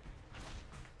 right.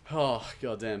 Oh,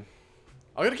 goddamn.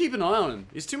 I gotta keep an eye on him.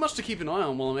 He's too much to keep an eye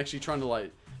on while I'm actually trying to,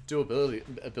 like, do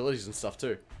abilities and stuff,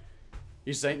 too.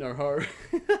 He just ain't no hoe.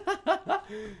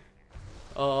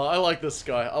 Oh, I like this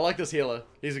guy. I like this healer.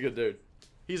 He's a good dude.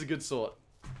 He's a good sort.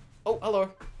 Oh,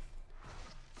 hello.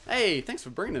 Hey, thanks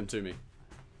for bringing him to me.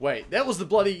 Wait, that was the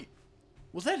bloody...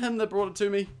 Was that him that brought it to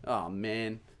me? Oh,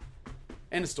 man.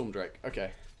 And a Storm Drake. Okay.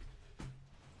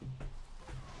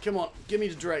 Come on, give me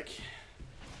the Drake.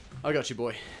 I got you,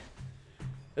 boy.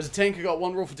 As a tank, I got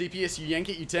one rule for DPS. You yank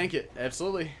it, you tank it.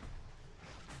 Absolutely.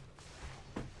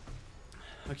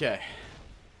 Okay.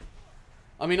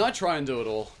 I mean, I try and do it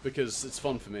all, because it's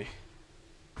fun for me.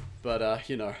 But,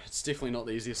 you know, it's definitely not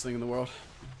the easiest thing in the world.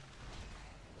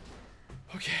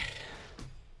 Okay.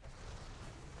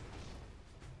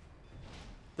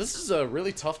 This is a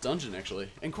really tough dungeon, actually.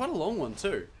 And quite a long one,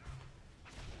 too.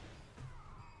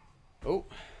 Oh.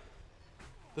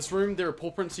 This room, there are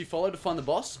paw prints you follow to find the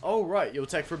boss? Oh, right. You'll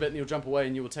attack for a bit and you'll jump away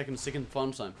and you'll attack in a second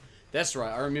final time. That's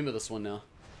right. I remember this one now.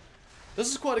 This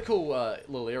is quite a cool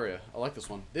little area. I like this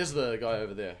one. There's the guy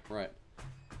over there. Right.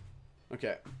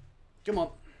 Okay. Come on.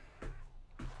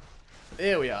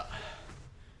 There we are.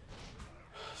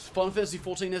 Final Fantasy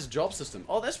 14 has a job system.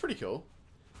 Oh, that's pretty cool.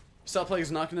 Start playing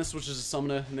as an Arcanist, which is a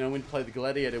summoner, and then I went to play the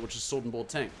Gladiator, which is sword and board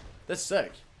tank. That's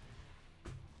sick.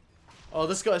 Oh,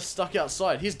 this guy's stuck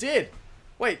outside. He's dead.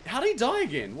 Wait, how did he die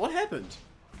again? What happened?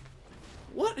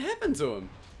 What happened to him?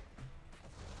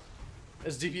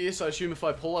 As DPS, I assume if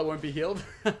I pull, I won't be healed.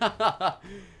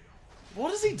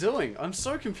 What is he doing? I'm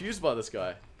so confused by this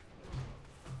guy.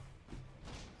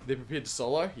 They're prepared to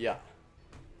solo? Yeah.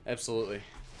 Absolutely.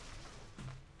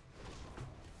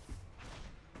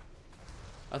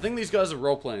 I think these guys are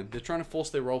role-playing. They're trying to force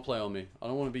their roleplay on me. I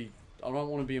don't want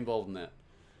to be involved in that.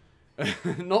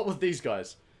 Not with these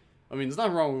guys. I mean, there's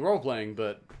nothing wrong with role-playing,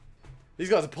 but these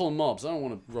guys are pulling mobs. I don't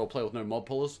want to roleplay with no mob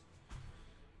pullers.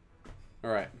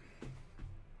 Alright.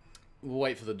 We'll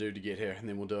wait for the dude to get here, and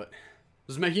then we'll do it.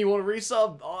 Does it make you want to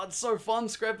resub? Oh, it's so fun,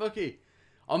 Scrapbookie.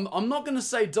 I'm not going to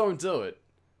say don't do it.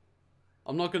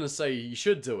 I'm not going to say you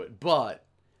should do it, but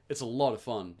it's a lot of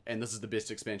fun. And this is the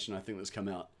best expansion I think that's come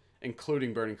out,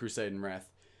 including Burning Crusade and Wrath.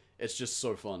 It's just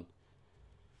so fun.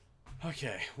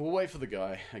 Okay, we'll wait for the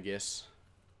guy, I guess.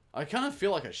 I kind of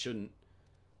feel like I shouldn't,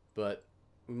 but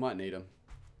we might need him.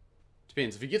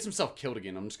 Depends. If he gets himself killed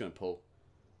again, I'm just going to pull.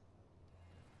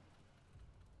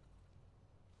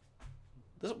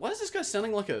 Why is this guy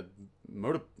sounding like a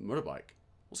motorbike?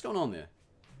 What's going on there?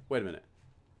 Wait a minute.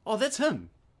 Oh, that's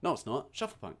him. No, it's not.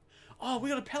 Shufflepunk. Oh, we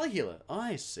got a pally healer.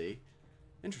 I see.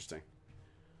 Interesting.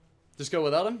 Just go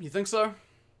without him? You think so?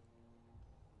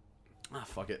 Ah,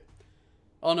 fuck it.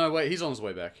 Oh no, wait, he's on his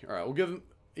way back. Alright, we'll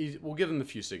give him a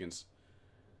few seconds.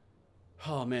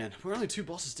 Oh man, we're only 2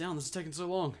 bosses down. This is taking so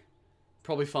long.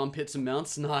 Probably farm pets and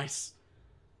mounts. Nice.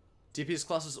 DPS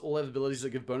classes all have abilities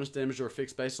that give bonus damage or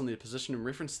effects based on their position in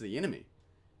reference to the enemy.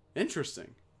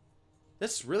 Interesting.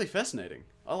 That's really fascinating.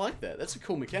 I like that. That's a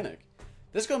cool mechanic.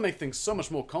 That's gonna make things so much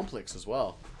more complex as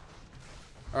well.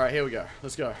 Alright, here we go.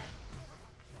 Let's go.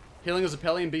 Healing as a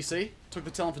pally in BC. Took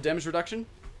the talent for damage reduction.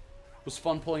 Was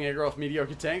fun pulling aggro off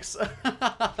mediocre tanks.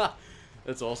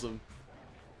 That's awesome.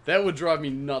 That would drive me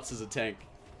nuts as a tank.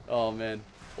 Oh man.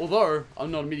 Although,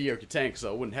 I'm not a mediocre tank,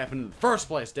 so it wouldn't happen in the first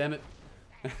place, damn it.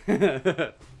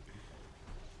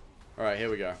 Alright, here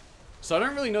we go. So I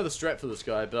don't really know the strat for this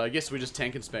guy, but I guess we just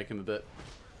tank and spank him a bit.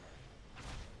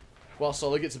 While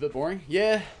solo gets a bit boring.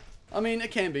 Yeah, I mean,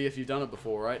 it can be if you've done it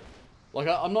before, right? Like,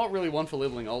 I'm not really one for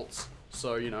leveling ults,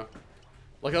 so, you know.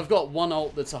 Like, I've got one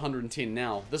ult that's 110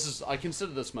 now. I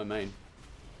consider this my main.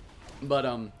 But,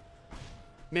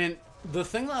 man, the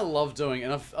thing that I love doing,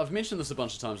 and I've mentioned this a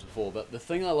bunch of times before, but the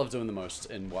thing I love doing the most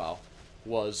in WoW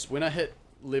was when I hit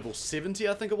level 70,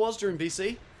 I think it was, during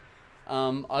BC,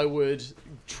 I would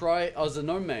try, I was a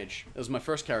gnome mage. It was my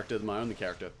first character, my only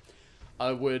character.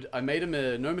 I made him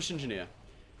a gnomish engineer,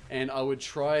 and I would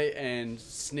try and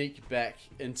sneak back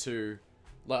into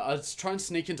Like, I'd try and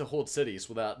sneak into horde cities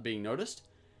without being noticed.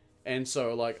 And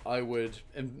so, like, I would,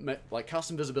 like, cast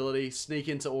invisibility, sneak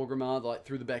into Orgrimmar, like,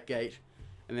 through the back gate.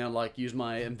 And then I'd, like, use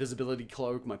my invisibility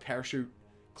cloak, my parachute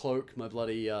cloak, my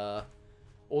bloody,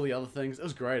 all the other things. It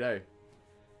was great, eh? It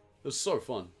was so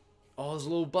fun. Oh, there's a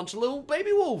little bunch of little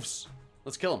baby wolves.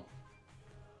 Let's kill them.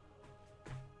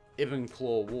 Ebon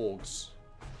Claw Wargs.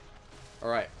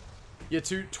 Alright. Yeah,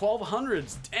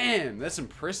 1200s. Damn, that's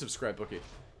impressive, Scrapbookie.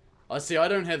 I see, I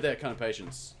don't have that kind of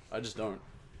patience. I just don't.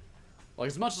 Like,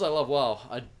 as much as I love WoW,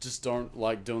 I just don't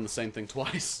like doing the same thing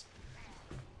twice.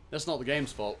 That's not the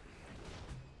game's fault.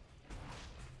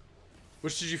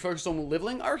 Which did you focus on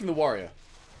leveling? I reckon the warrior.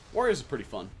 Warriors are pretty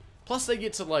fun. Plus, they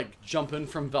get to, like, jump in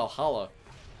from Valhalla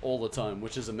all the time,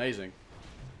 which is amazing.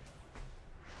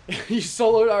 You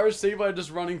soloed RSC by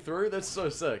just running through? That's so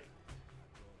sick.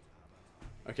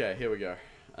 Okay, here we go.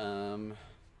 I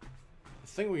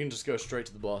think we can just go straight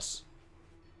to the boss.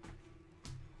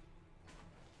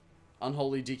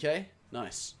 Unholy DK?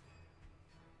 Nice.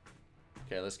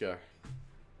 Okay, let's go.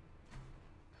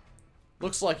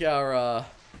 Looks like our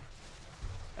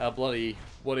bloody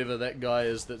whatever that guy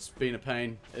is that's been a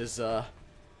pain is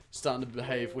starting to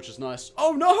behave, which is nice.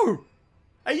 Oh no!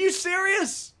 Are you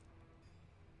serious?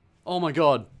 Oh my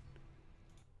god.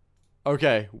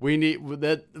 Okay, we need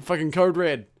that fucking code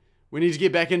red. We need to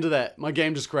get back into that. My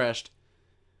game just crashed.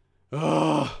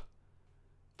 Ugh.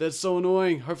 That's so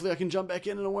annoying. Hopefully I can jump back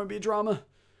in and it won't be a drama.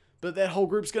 But that whole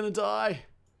group's gonna die.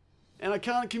 And I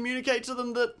can't communicate to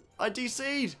them that I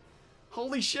DC'd.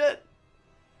 Holy shit.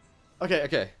 Okay,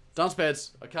 okay. Dance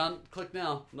pads. I can't click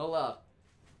now. Not allowed.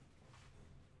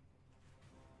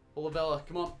 All of Valor.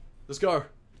 Come on. Let's go.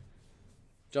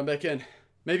 Jump back in.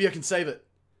 Maybe I can save it.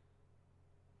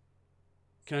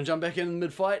 Can I jump back in the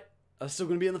mid-fight? I'm still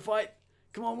gonna be in the fight.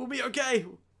 Come on, we'll be okay.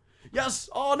 Yes.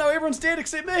 Oh no, everyone's dead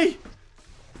except me.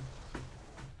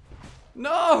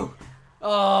 No!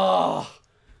 Oh!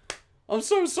 I'm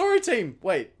so sorry, team.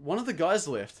 Wait, one of the guys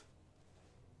left.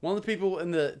 One of the people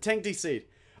in the tank DC'd.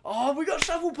 Oh, we got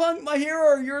Shuffle Punk, my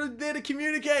hero. You're there to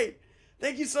communicate.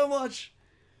 Thank you so much.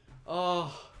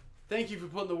 Oh, thank you for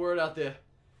putting the word out there.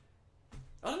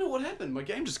 I don't know what happened. My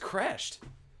game just crashed.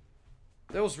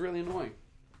 That was really annoying.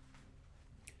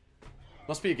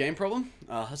 Must be a game problem?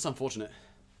 Ah, that's unfortunate.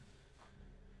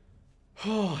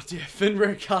 Oh, dear.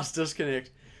 Finrare cast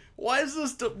disconnect. Why is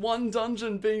this one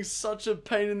dungeon being such a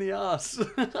pain in the ass?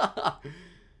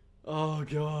 Oh,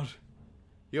 God.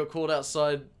 You got caught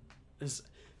outside.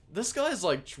 This guy's,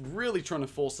 like, really trying to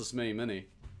force this meme, isn't he?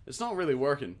 It's not really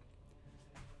working.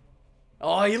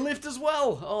 Oh, he left as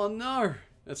well. Oh, no.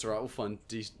 That's alright.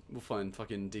 We'll find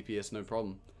fucking DPS, no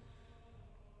problem.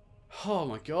 Oh,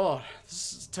 my God.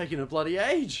 This is taking a bloody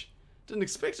age. Didn't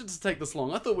expect it to take this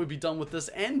long. I thought we'd be done with this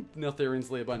and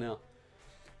Neltharian's Lair by now.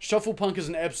 Shufflepunk is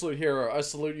an absolute hero. I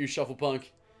salute you, Shufflepunk.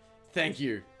 Thank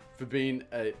you for being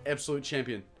an absolute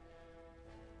champion.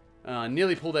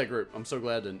 Nearly pulled that group. I'm so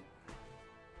glad I didn't.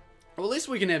 Well, at least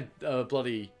we can have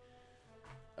bloody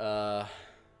DPS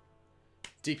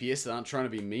that aren't trying to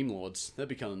be meme lords. That'd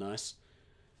be kind of nice.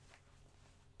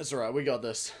 That's alright. We got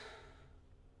this.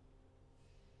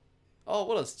 Oh,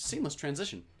 what a seamless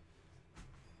transition.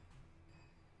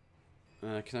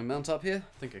 Can I mount up here?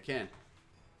 I think I can.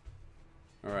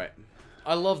 Alright.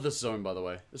 I love this zone, by the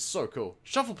way. It's so cool.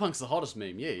 Shufflepunk's the hottest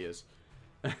meme. Yeah, he is.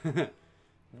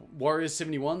 Warriors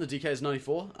 71, the DK is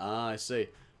 94. Ah, I see.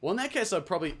 Well, in that case, I'd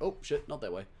probably... Oh, shit, not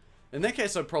that way. In that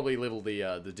case, I'd probably level the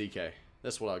DK.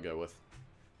 That's what I'd go with.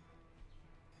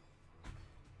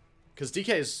 Because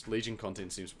DK's Legion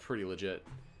content seems pretty legit.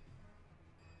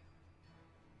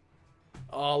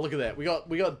 Oh, look at that. We got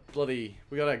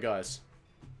our guys.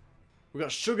 We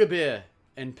got Sugar Bear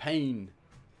and Pain.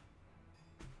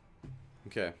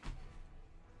 Okay.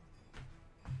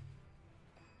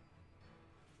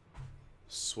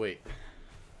 Sweet.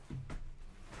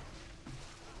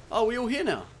 Oh, we all here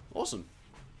now. Awesome.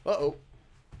 Uh-oh.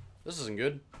 This isn't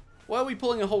good. Why are we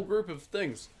pulling a whole group of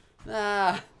things?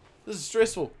 Nah, this is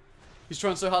stressful. He's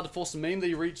trying so hard to force a meme that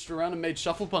he reached around and made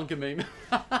Shufflepunk a meme.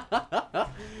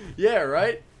 Yeah,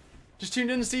 right? Just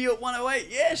tuned in to see you at 108.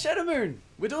 Yeah, Shadow Moon.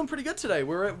 We're doing pretty good today.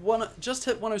 We're at just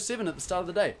hit 107 at the start of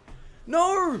the day.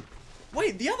 No!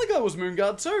 Wait, the other guy was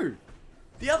Moonguard too.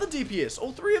 The other DPS.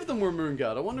 All three of them were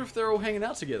Moonguard. I wonder if they're all hanging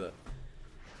out together.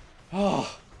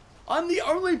 Oh, I'm the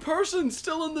only person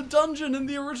still in the dungeon in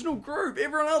the original group.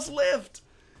 Everyone else left.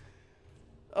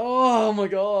 Oh my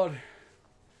god.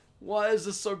 Why is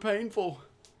this so painful?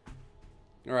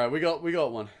 Alright, we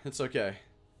got one. It's okay.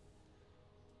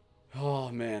 Oh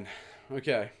man.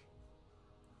 Okay.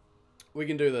 We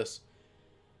can do this.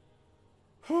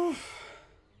 Whew.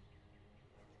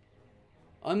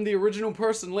 I'm the original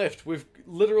person left. We've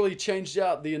literally changed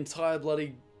out the entire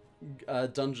bloody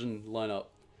dungeon lineup.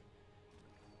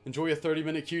 Enjoy your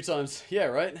 30-minute queue times. Yeah,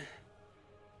 right?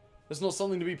 That's not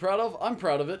something to be proud of? I'm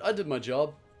proud of it. I did my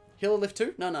job. Healer left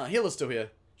too? No, Healer's still here.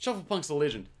 Shufflepunk's a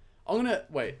legend. I'm gonna...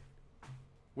 Wait.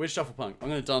 Where's Shufflepunk? I'm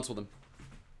gonna dance with him.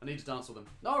 I need to dance with him.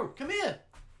 No, come here!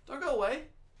 Don't go away.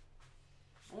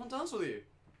 I want to dance with you.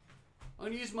 I'm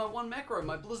gonna use my one macro,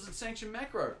 my Blizzard Sanction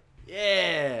macro.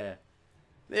 Yeah!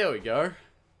 There we go.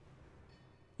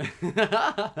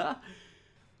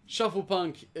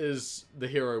 Shufflepunk is the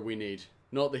hero we need,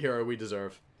 not the hero we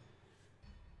deserve.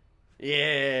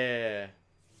 Yeah!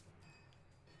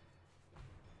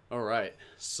 Alright,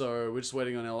 so we're just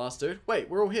waiting on our last dude. Wait,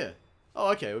 we're all here.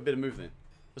 Oh, okay, we better move then.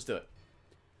 Let's do it.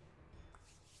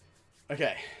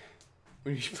 Okay.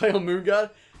 When you play on Moonguard,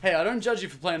 hey, I don't judge you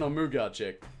for playing on Moonguard,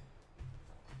 chick.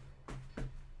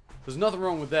 There's nothing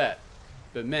wrong with that.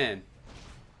 But man,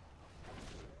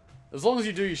 as long as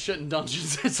you do your shit in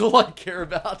dungeons, that's all I care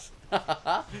about.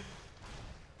 But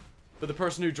the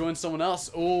person who joins someone else,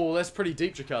 oh, that's pretty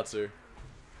deep, Chikatsu.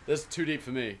 That's too deep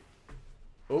for me.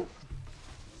 Oh.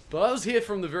 But I was here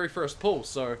from the very first pull,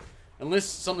 so unless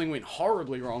something went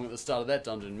horribly wrong at the start of that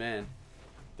dungeon, man,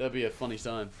 that'd be a funny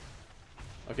time.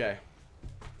 Okay.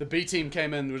 The B team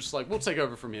came in, we're just like, we'll take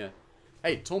over from here.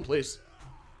 Hey, Taunt, please.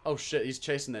 Oh shit, he's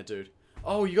chasing that dude.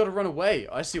 Oh, you gotta run away.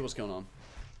 I see what's going on.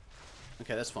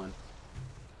 Okay, that's fine.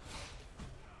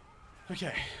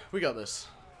 Okay, we got this.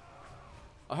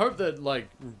 I hope that, like,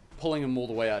 pulling him all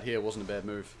the way out here wasn't a bad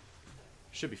move.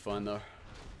 Should be fine, though.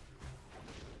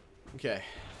 Okay.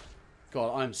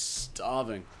 God, I'm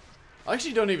starving. I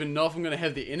actually don't even know if I'm gonna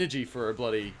have the energy for a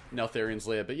bloody Neltharian's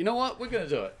Lair, but you know what? We're gonna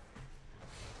do it.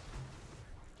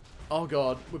 Oh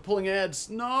god, we're pulling ads.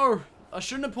 No! I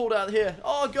shouldn't have pulled out here.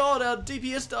 Oh god, our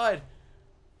DPS died.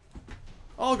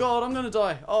 Oh god, I'm gonna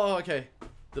die. Oh, okay.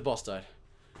 The boss died.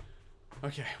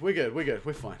 Okay, we're good,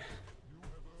 we're fine.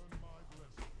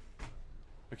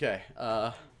 Okay,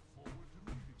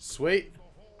 sweet.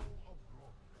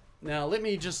 Now, let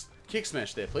me just kick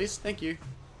smash there, please. Thank you.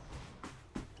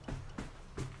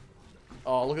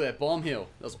 Oh, look at that bomb heal.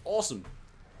 That was awesome.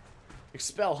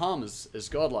 Expel harm is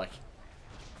godlike.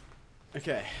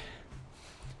 Okay.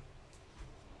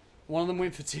 One of them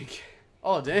went for Tink.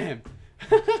 Oh, damn.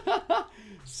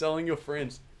 Selling your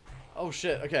friends. Oh,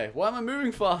 shit. Okay. Why am I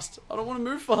moving fast? I don't want to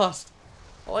move fast.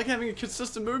 I like having a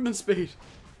consistent movement speed.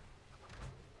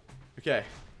 Okay.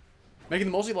 Making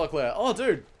the multi-lock layer. Oh,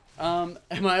 dude. Am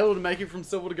I able to make it from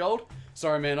silver to gold?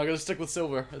 Sorry, man. I gotta stick with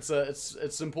silver.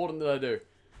 It's important that I do.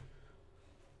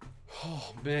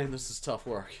 Oh, man. This is tough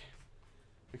work.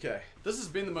 Okay. This has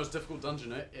been the most difficult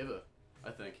dungeon ever,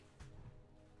 I think.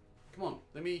 Come on.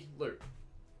 Let me loot.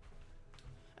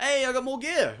 Hey, I got more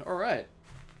gear. Alright.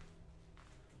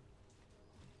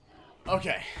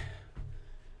 Okay.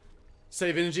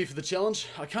 Save energy for the challenge.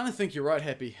 I kind of think you're right,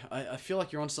 Happy. I feel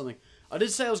like you're on something. I did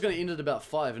say I was going to end at about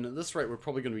 5, and at this rate we're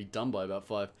probably going to be done by about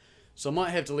 5. So I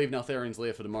might have to leave Neltharian's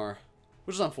Lair for tomorrow.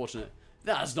 Which is unfortunate.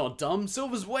 That's not dumb.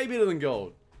 Silver's way better than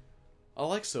gold. I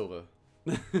like silver.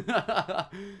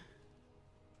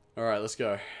 Alright, let's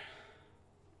go.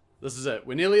 This is it.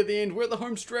 We're nearly at the end. We're at the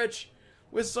home stretch.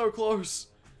 We're so close.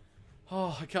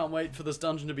 Oh, I can't wait for this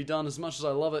dungeon to be done as much as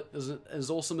I love it. As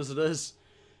awesome as it is.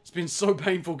 It's been so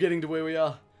painful getting to where we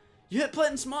are. You hit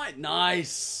Platin Smite.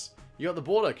 Nice. You got the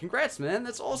border. Congrats, man.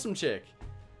 That's awesome, chick.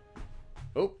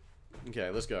 Oh.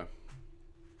 Okay, let's go.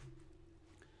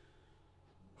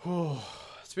 Oh,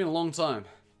 it's been a long time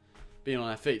being on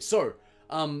our feet. So,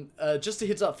 just a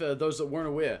heads up for those that weren't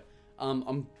aware.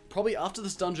 I'm probably after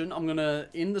this dungeon, I'm gonna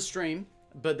end the stream,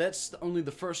 but that's only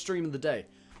the first stream of the day.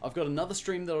 I've got another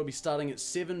stream that'll be starting at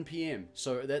 7 PM,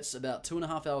 so that's about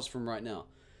 2.5 hours from right now.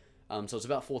 So it's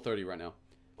about 4:30 right now.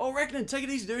 Oh, Reckoning, take it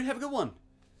easy, dude. Have a good one.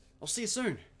 I'll see you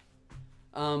soon.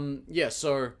 Yeah,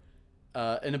 so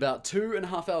in about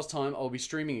 2.5 hours time, I'll be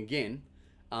streaming again.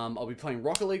 I'll be playing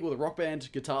Rocket League with a rock band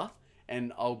guitar,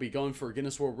 and I'll be going for a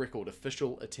Guinness World Record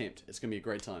official attempt. It's gonna be a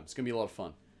great time. It's gonna be a lot of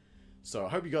fun. So I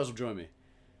hope you guys will join me.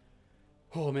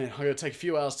 Oh man, I gotta take a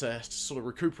few hours to sort of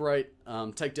recuperate,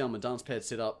 take down my dance pad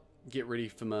setup, get ready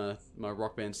for my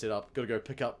rock band setup. Gotta go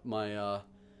pick up my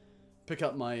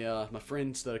my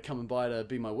friends that are coming by to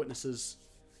be my witnesses.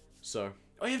 So,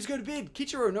 oh, you have to go to bed.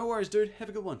 Kichiro, no worries, dude. Have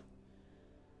a good one.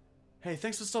 Hey,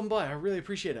 thanks for stopping by. I really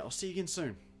appreciate it. I'll see you again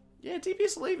soon. Yeah,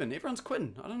 DPS are leaving. Everyone's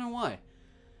quitting. I don't know why.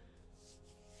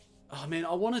 Oh man,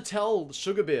 I want to tell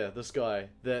Sugar Bear, this guy,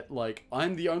 that like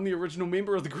I'm the only original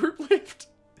member of the group left.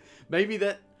 Maybe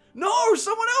that... No!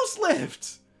 Someone else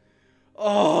left!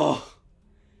 Oh!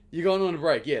 You're going on a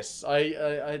break. Yes,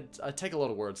 I take a lot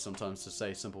of words sometimes to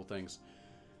say simple things.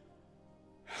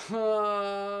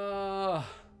 Why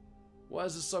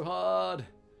is this so hard?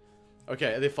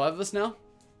 Okay, are there 5 of us now?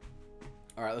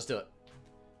 Alright, let's do it.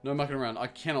 No mucking around. I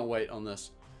cannot wait on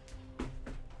this.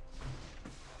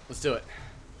 Let's do it.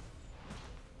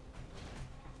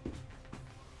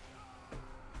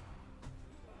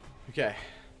 Okay.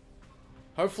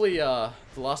 Hopefully, the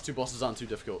last 2 bosses aren't too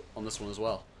difficult on this one as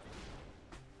well.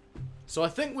 So I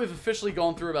think we've officially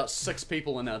gone through about 6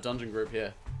 people in our dungeon group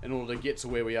here in order to get to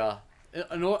where we are.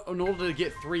 In order to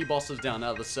get 3 bosses down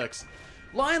out of the 6.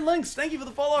 Lion Lynx, thank you for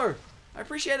the follow. I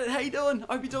appreciate it. How you doing?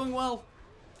 I hope you're doing well.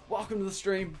 Welcome to the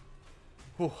stream.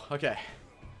 Whew, okay.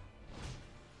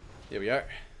 Here we go.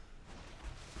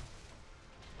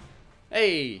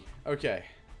 Hey, okay.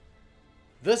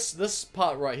 This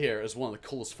part right here is one of the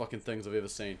coolest fucking things I've ever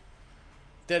seen.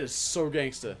 That is so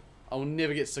gangster. I will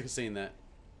never get sick of seeing that.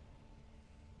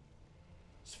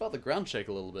 Just felt the ground shake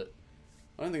a little bit.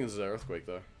 I don't think this is an earthquake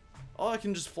though. Oh, I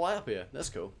can just fly up here. That's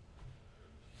cool.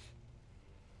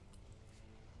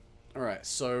 Alright,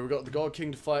 so we got the God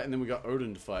King to fight and then we got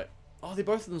Odin to fight. Oh, they're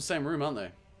both in the same room, aren't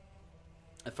they?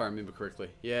 If I remember correctly.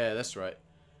 Yeah, that's right.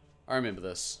 I remember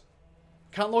this.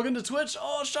 Can't log into Twitch?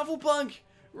 Oh, Shufflepunk!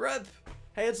 Rip!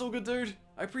 Hey, it's all good, dude.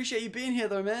 I appreciate you being here,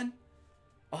 though, man.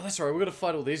 Oh, that's right. We're gonna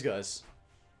fight all these guys.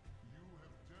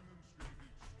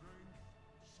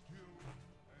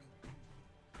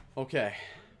 Okay.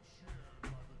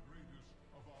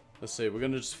 Let's see. We're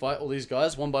gonna just fight all these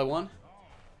guys one by one.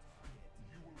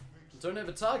 Don't have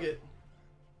a target.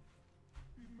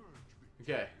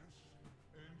 Okay.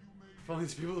 Finally,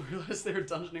 these people realize they were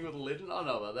dungeoning with a legend. I don't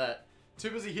know about that.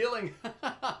 Too busy healing.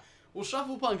 Well,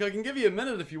 Shufflepunk, I can give you a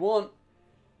minute if you want.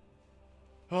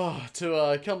 Oh,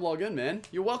 to come log in, man.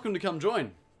 You're welcome to come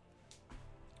join.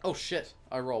 Oh shit,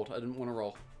 I rolled. I didn't want to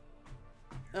roll.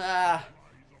 Ah.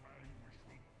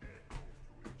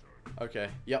 Okay,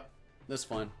 yep. That's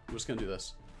fine. We're just gonna do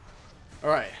this.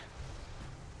 Alright.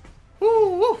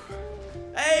 Woo, woo.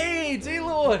 Hey,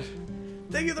 D-Lord!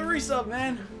 Thank you for the resub,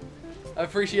 man. I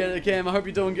appreciate it, Cam. I hope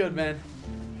you're doing good, man.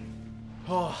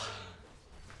 Oh.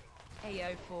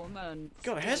 Ayo, 4 months.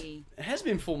 God, it has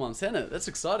been 4 months, hasn't it? That's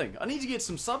exciting. I need to get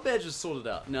some sub badges sorted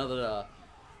out now that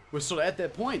we're sort of at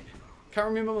that point. Can't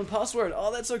remember my password.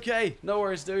 Oh, that's okay. No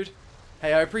worries, dude.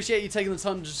 Hey, I appreciate you taking the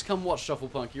time to just come watch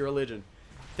Shufflepunk. You're a legend.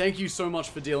 Thank you so much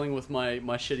for dealing with my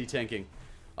shitty tanking.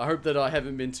 I hope that I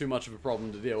haven't been too much of a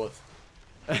problem to deal with.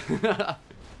 Alright,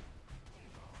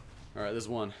 there's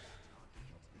one.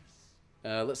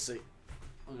 Let's see.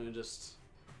 I'm going to just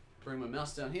bring my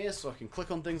mouse down here so I can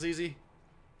click on things easy.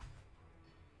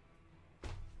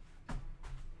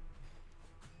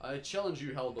 I challenge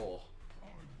you, Haldor.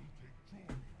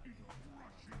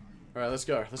 Alright, let's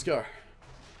go. Let's go.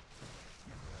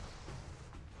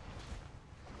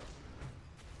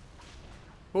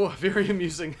 Oh, very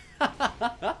amusing.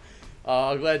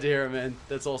 Oh, glad to hear it, man.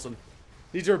 That's awesome.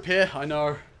 Need to repair? I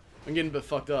know. I'm getting a bit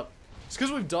fucked up. It's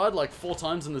because we've died like 4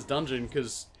 times in this dungeon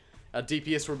because our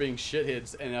DPS were being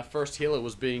shitheads and our first healer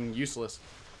was being useless.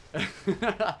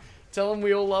 Tell him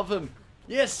we all love him.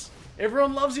 Yes!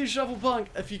 Everyone loves you, Shufflepunk.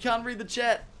 If you can't read the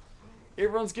chat,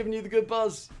 everyone's giving you the good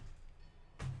buzz.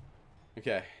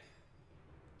 Okay.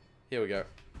 Here we go.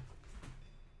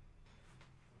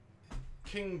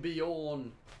 King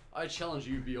Bjorn. I challenge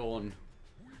you, Bjorn.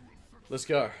 Let's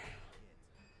go.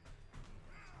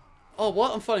 Oh,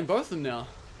 what? I'm fighting both of them now.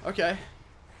 Okay.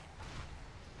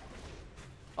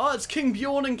 Oh, it's King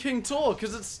Bjorn and King Tor,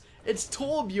 because it's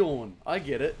Torbjorn. I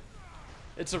get it.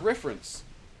 It's a reference.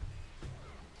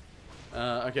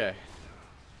 Okay.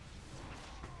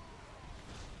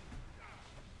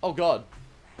 Oh god.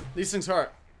 These things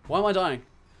hurt. Why am I dying?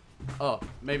 Oh,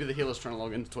 maybe the healer's trying to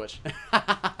log into Twitch.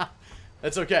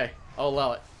 That's okay. I'll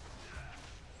allow it.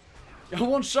 I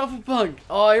want Shufflepunk.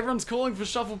 Oh, everyone's calling for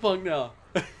Shufflepunk now.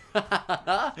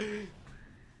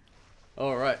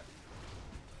 Alright.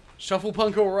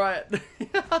 Shufflepunk alright.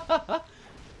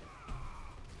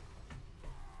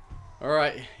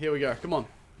 Alright, here we go. Come on.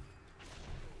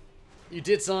 You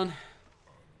did, son.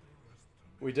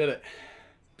 We did it.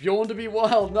 Bjorn to be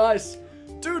wild. Nice.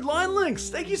 Dude, Lion Lynx,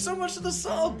 thank you so much for the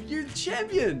sub. You're the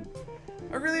champion.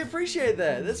 I really appreciate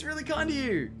that. That's really kind of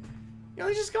you. You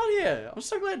only just got here. I'm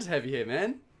so glad to have you here,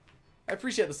 man. I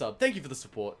appreciate the sub. Thank you for the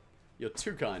support. You're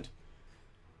too kind.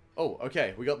 Oh,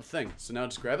 okay. We got the thing. So now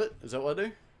just grab it. Is that what I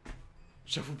do?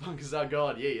 Shufflepunk is our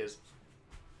god. Yeah, he is.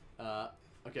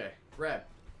 Okay. Grab.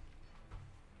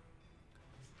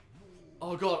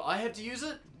 Oh god, I have to use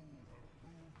it?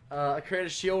 I create a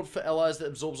shield for allies that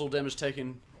absorbs all damage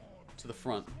taken to the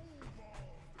front.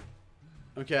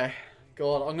 Okay.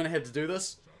 God, I'm gonna have to do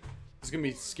this. It's gonna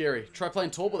be scary. Try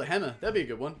playing Torb with a hammer. That'd be a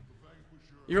good one.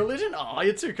 You're a legend? Oh,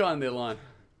 you're too kind there, Lion.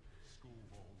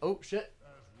 Oh, shit.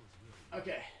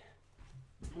 Okay.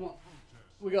 Come on.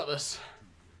 We got this.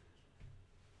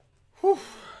 Whew.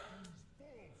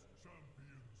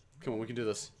 Come on, we can do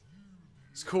this.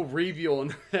 It's called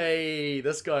Rebjorn. Hey,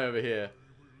 this guy over here.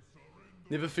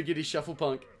 Never forget his shuffle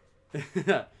punk.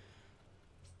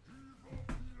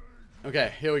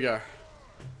 Okay, here we go.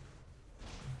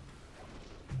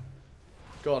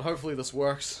 God, hopefully this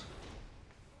works.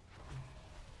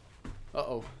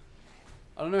 Uh-oh.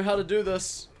 I don't know how to do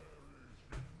this.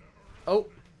 Oh.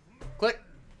 Click.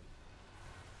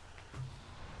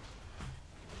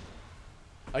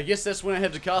 I guess that's when I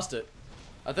have to cast it.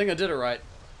 I think I did it right.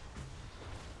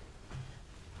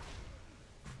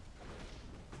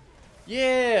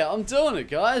 Yeah, I'm doing it,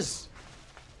 guys.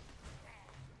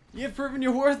 You've proven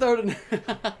your worth, Odin.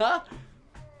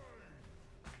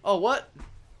 Oh, what?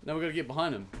 Now we gotta get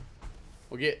behind him.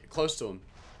 Or get close to him.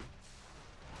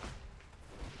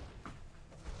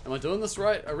 Am I doing this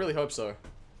right? I really hope so.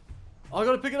 Oh, I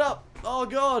gotta pick it up. Oh,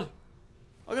 God.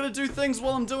 I gotta do things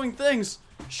while I'm doing things.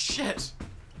 Shit.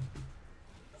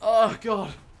 Oh,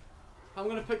 God. I'm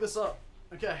gonna pick this up.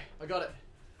 Okay, I got it.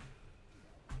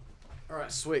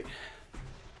 Alright, sweet.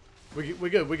 We're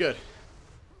good, we're good.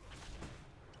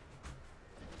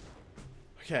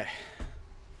 Okay.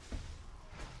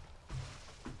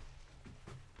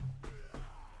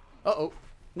 Uh-oh.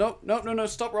 No, no, no, no.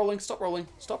 Stop rolling, stop rolling,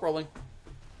 stop rolling.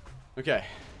 Okay.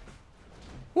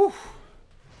 Whew.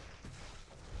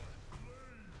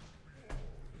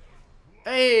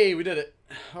 Hey, we did it.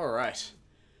 Alright.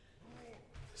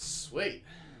 Sweet.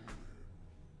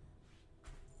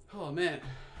 Oh, man.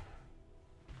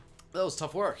 That was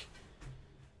tough work.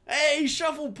 Hey,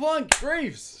 Shuffle Punk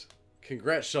Greaves!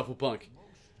 Congrats, Shuffle Punk.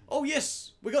 Oh,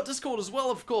 yes! We got Discord as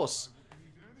well, of course.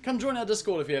 Come join our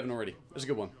Discord if you haven't already. It's a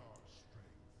good one.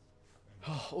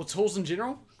 Or tools in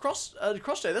general? Cross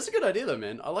day. That's a good idea, though,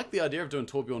 man. I like the idea of doing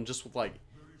Torbjorn just with, like,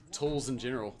 tools in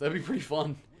general. That'd be pretty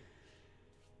fun.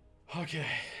 Okay.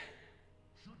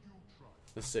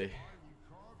 Let's see.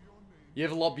 You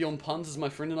have a lot beyond puns as my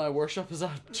friend and I worship as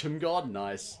our gym god?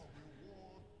 Nice.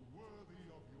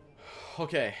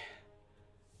 Okay.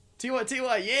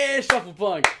 TY, yeah, Shuffle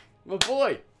Punk! My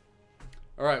boy!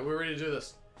 Alright, we're ready to do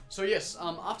this. So yes,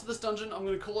 after this dungeon, I'm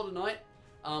going to call it a night.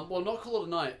 Well, not call it a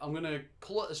night. I'm going to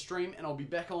call it a stream, and I'll be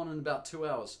back on in about 2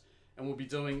 hours. And we'll be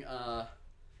doing a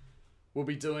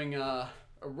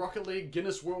Rocket League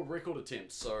Guinness World Record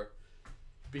attempt. So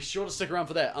be sure to stick around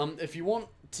for that. If you want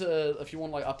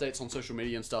like updates on social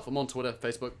media and stuff, I'm on Twitter,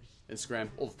 Facebook, Instagram,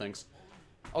 all the things.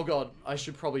 Oh God, I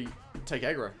should probably take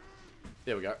aggro.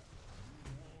 There we go.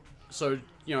 So,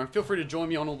 you know, feel free to join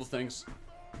me on all the things.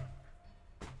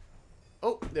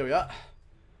 Oh, there we are.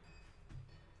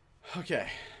 Okay.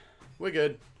 We're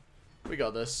good. We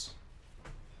got this.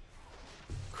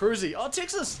 Cruzy. Oh,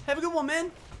 Texas! Have a good one,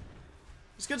 man!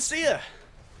 It's good to see you.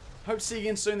 Hope to see you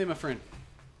again soon there, my friend.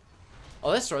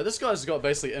 Oh, that's right. This guy's got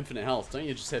basically infinite health. Don't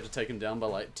you just have to take him down by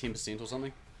like 10% or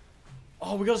something?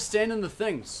 Oh, we gotta stand in the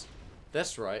things.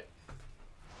 That's right.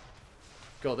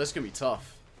 God, that's gonna be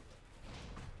tough.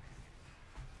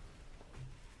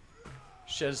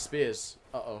 Shattered spears.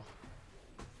 Uh-oh.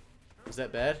 Is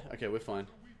that bad? Okay, we're fine.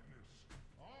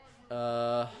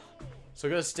 So we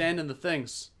gotta stand in the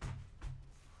things.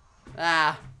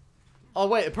 Ah. Oh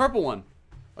wait, a purple one.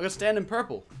 I gotta stand in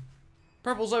purple.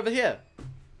 Purple's over here.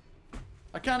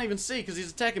 I can't even see because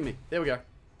he's attacking me. There we go.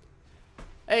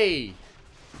 Hey.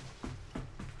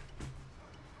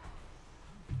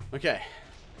 Okay.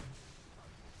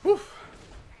 Whew.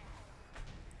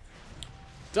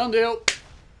 Done deal.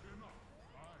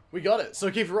 We got it. So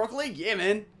okay for Rocket League? Yeah,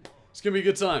 man. It's gonna be a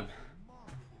good time.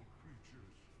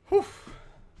 Whew.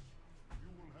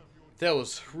 That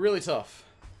was really tough.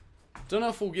 Don't know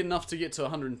if we'll get enough to get to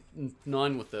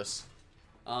 109 with this.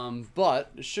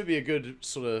 But it should be a good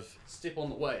sort of step on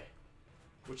the way.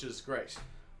 Which is great.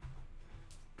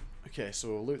 Okay, so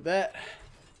we'll loot that.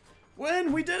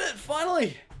 Win! We did it!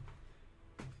 Finally!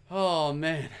 Oh,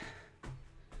 man.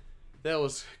 That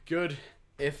was good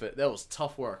effort. That was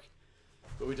tough work.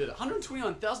 But we did it.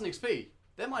 129,000 XP.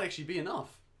 That might actually be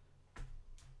enough.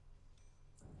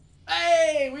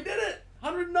 Hey! We did it!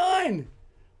 109!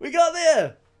 We got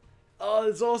there! Oh,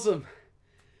 that's awesome.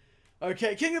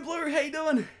 Okay, King of Blue, how you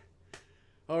doing?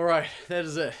 Alright, that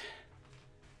is it.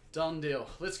 Done deal.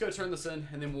 Let's go turn this in,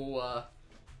 and then we'll,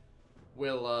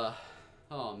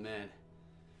 oh man.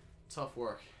 Tough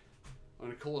work. I'm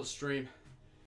gonna call it a stream.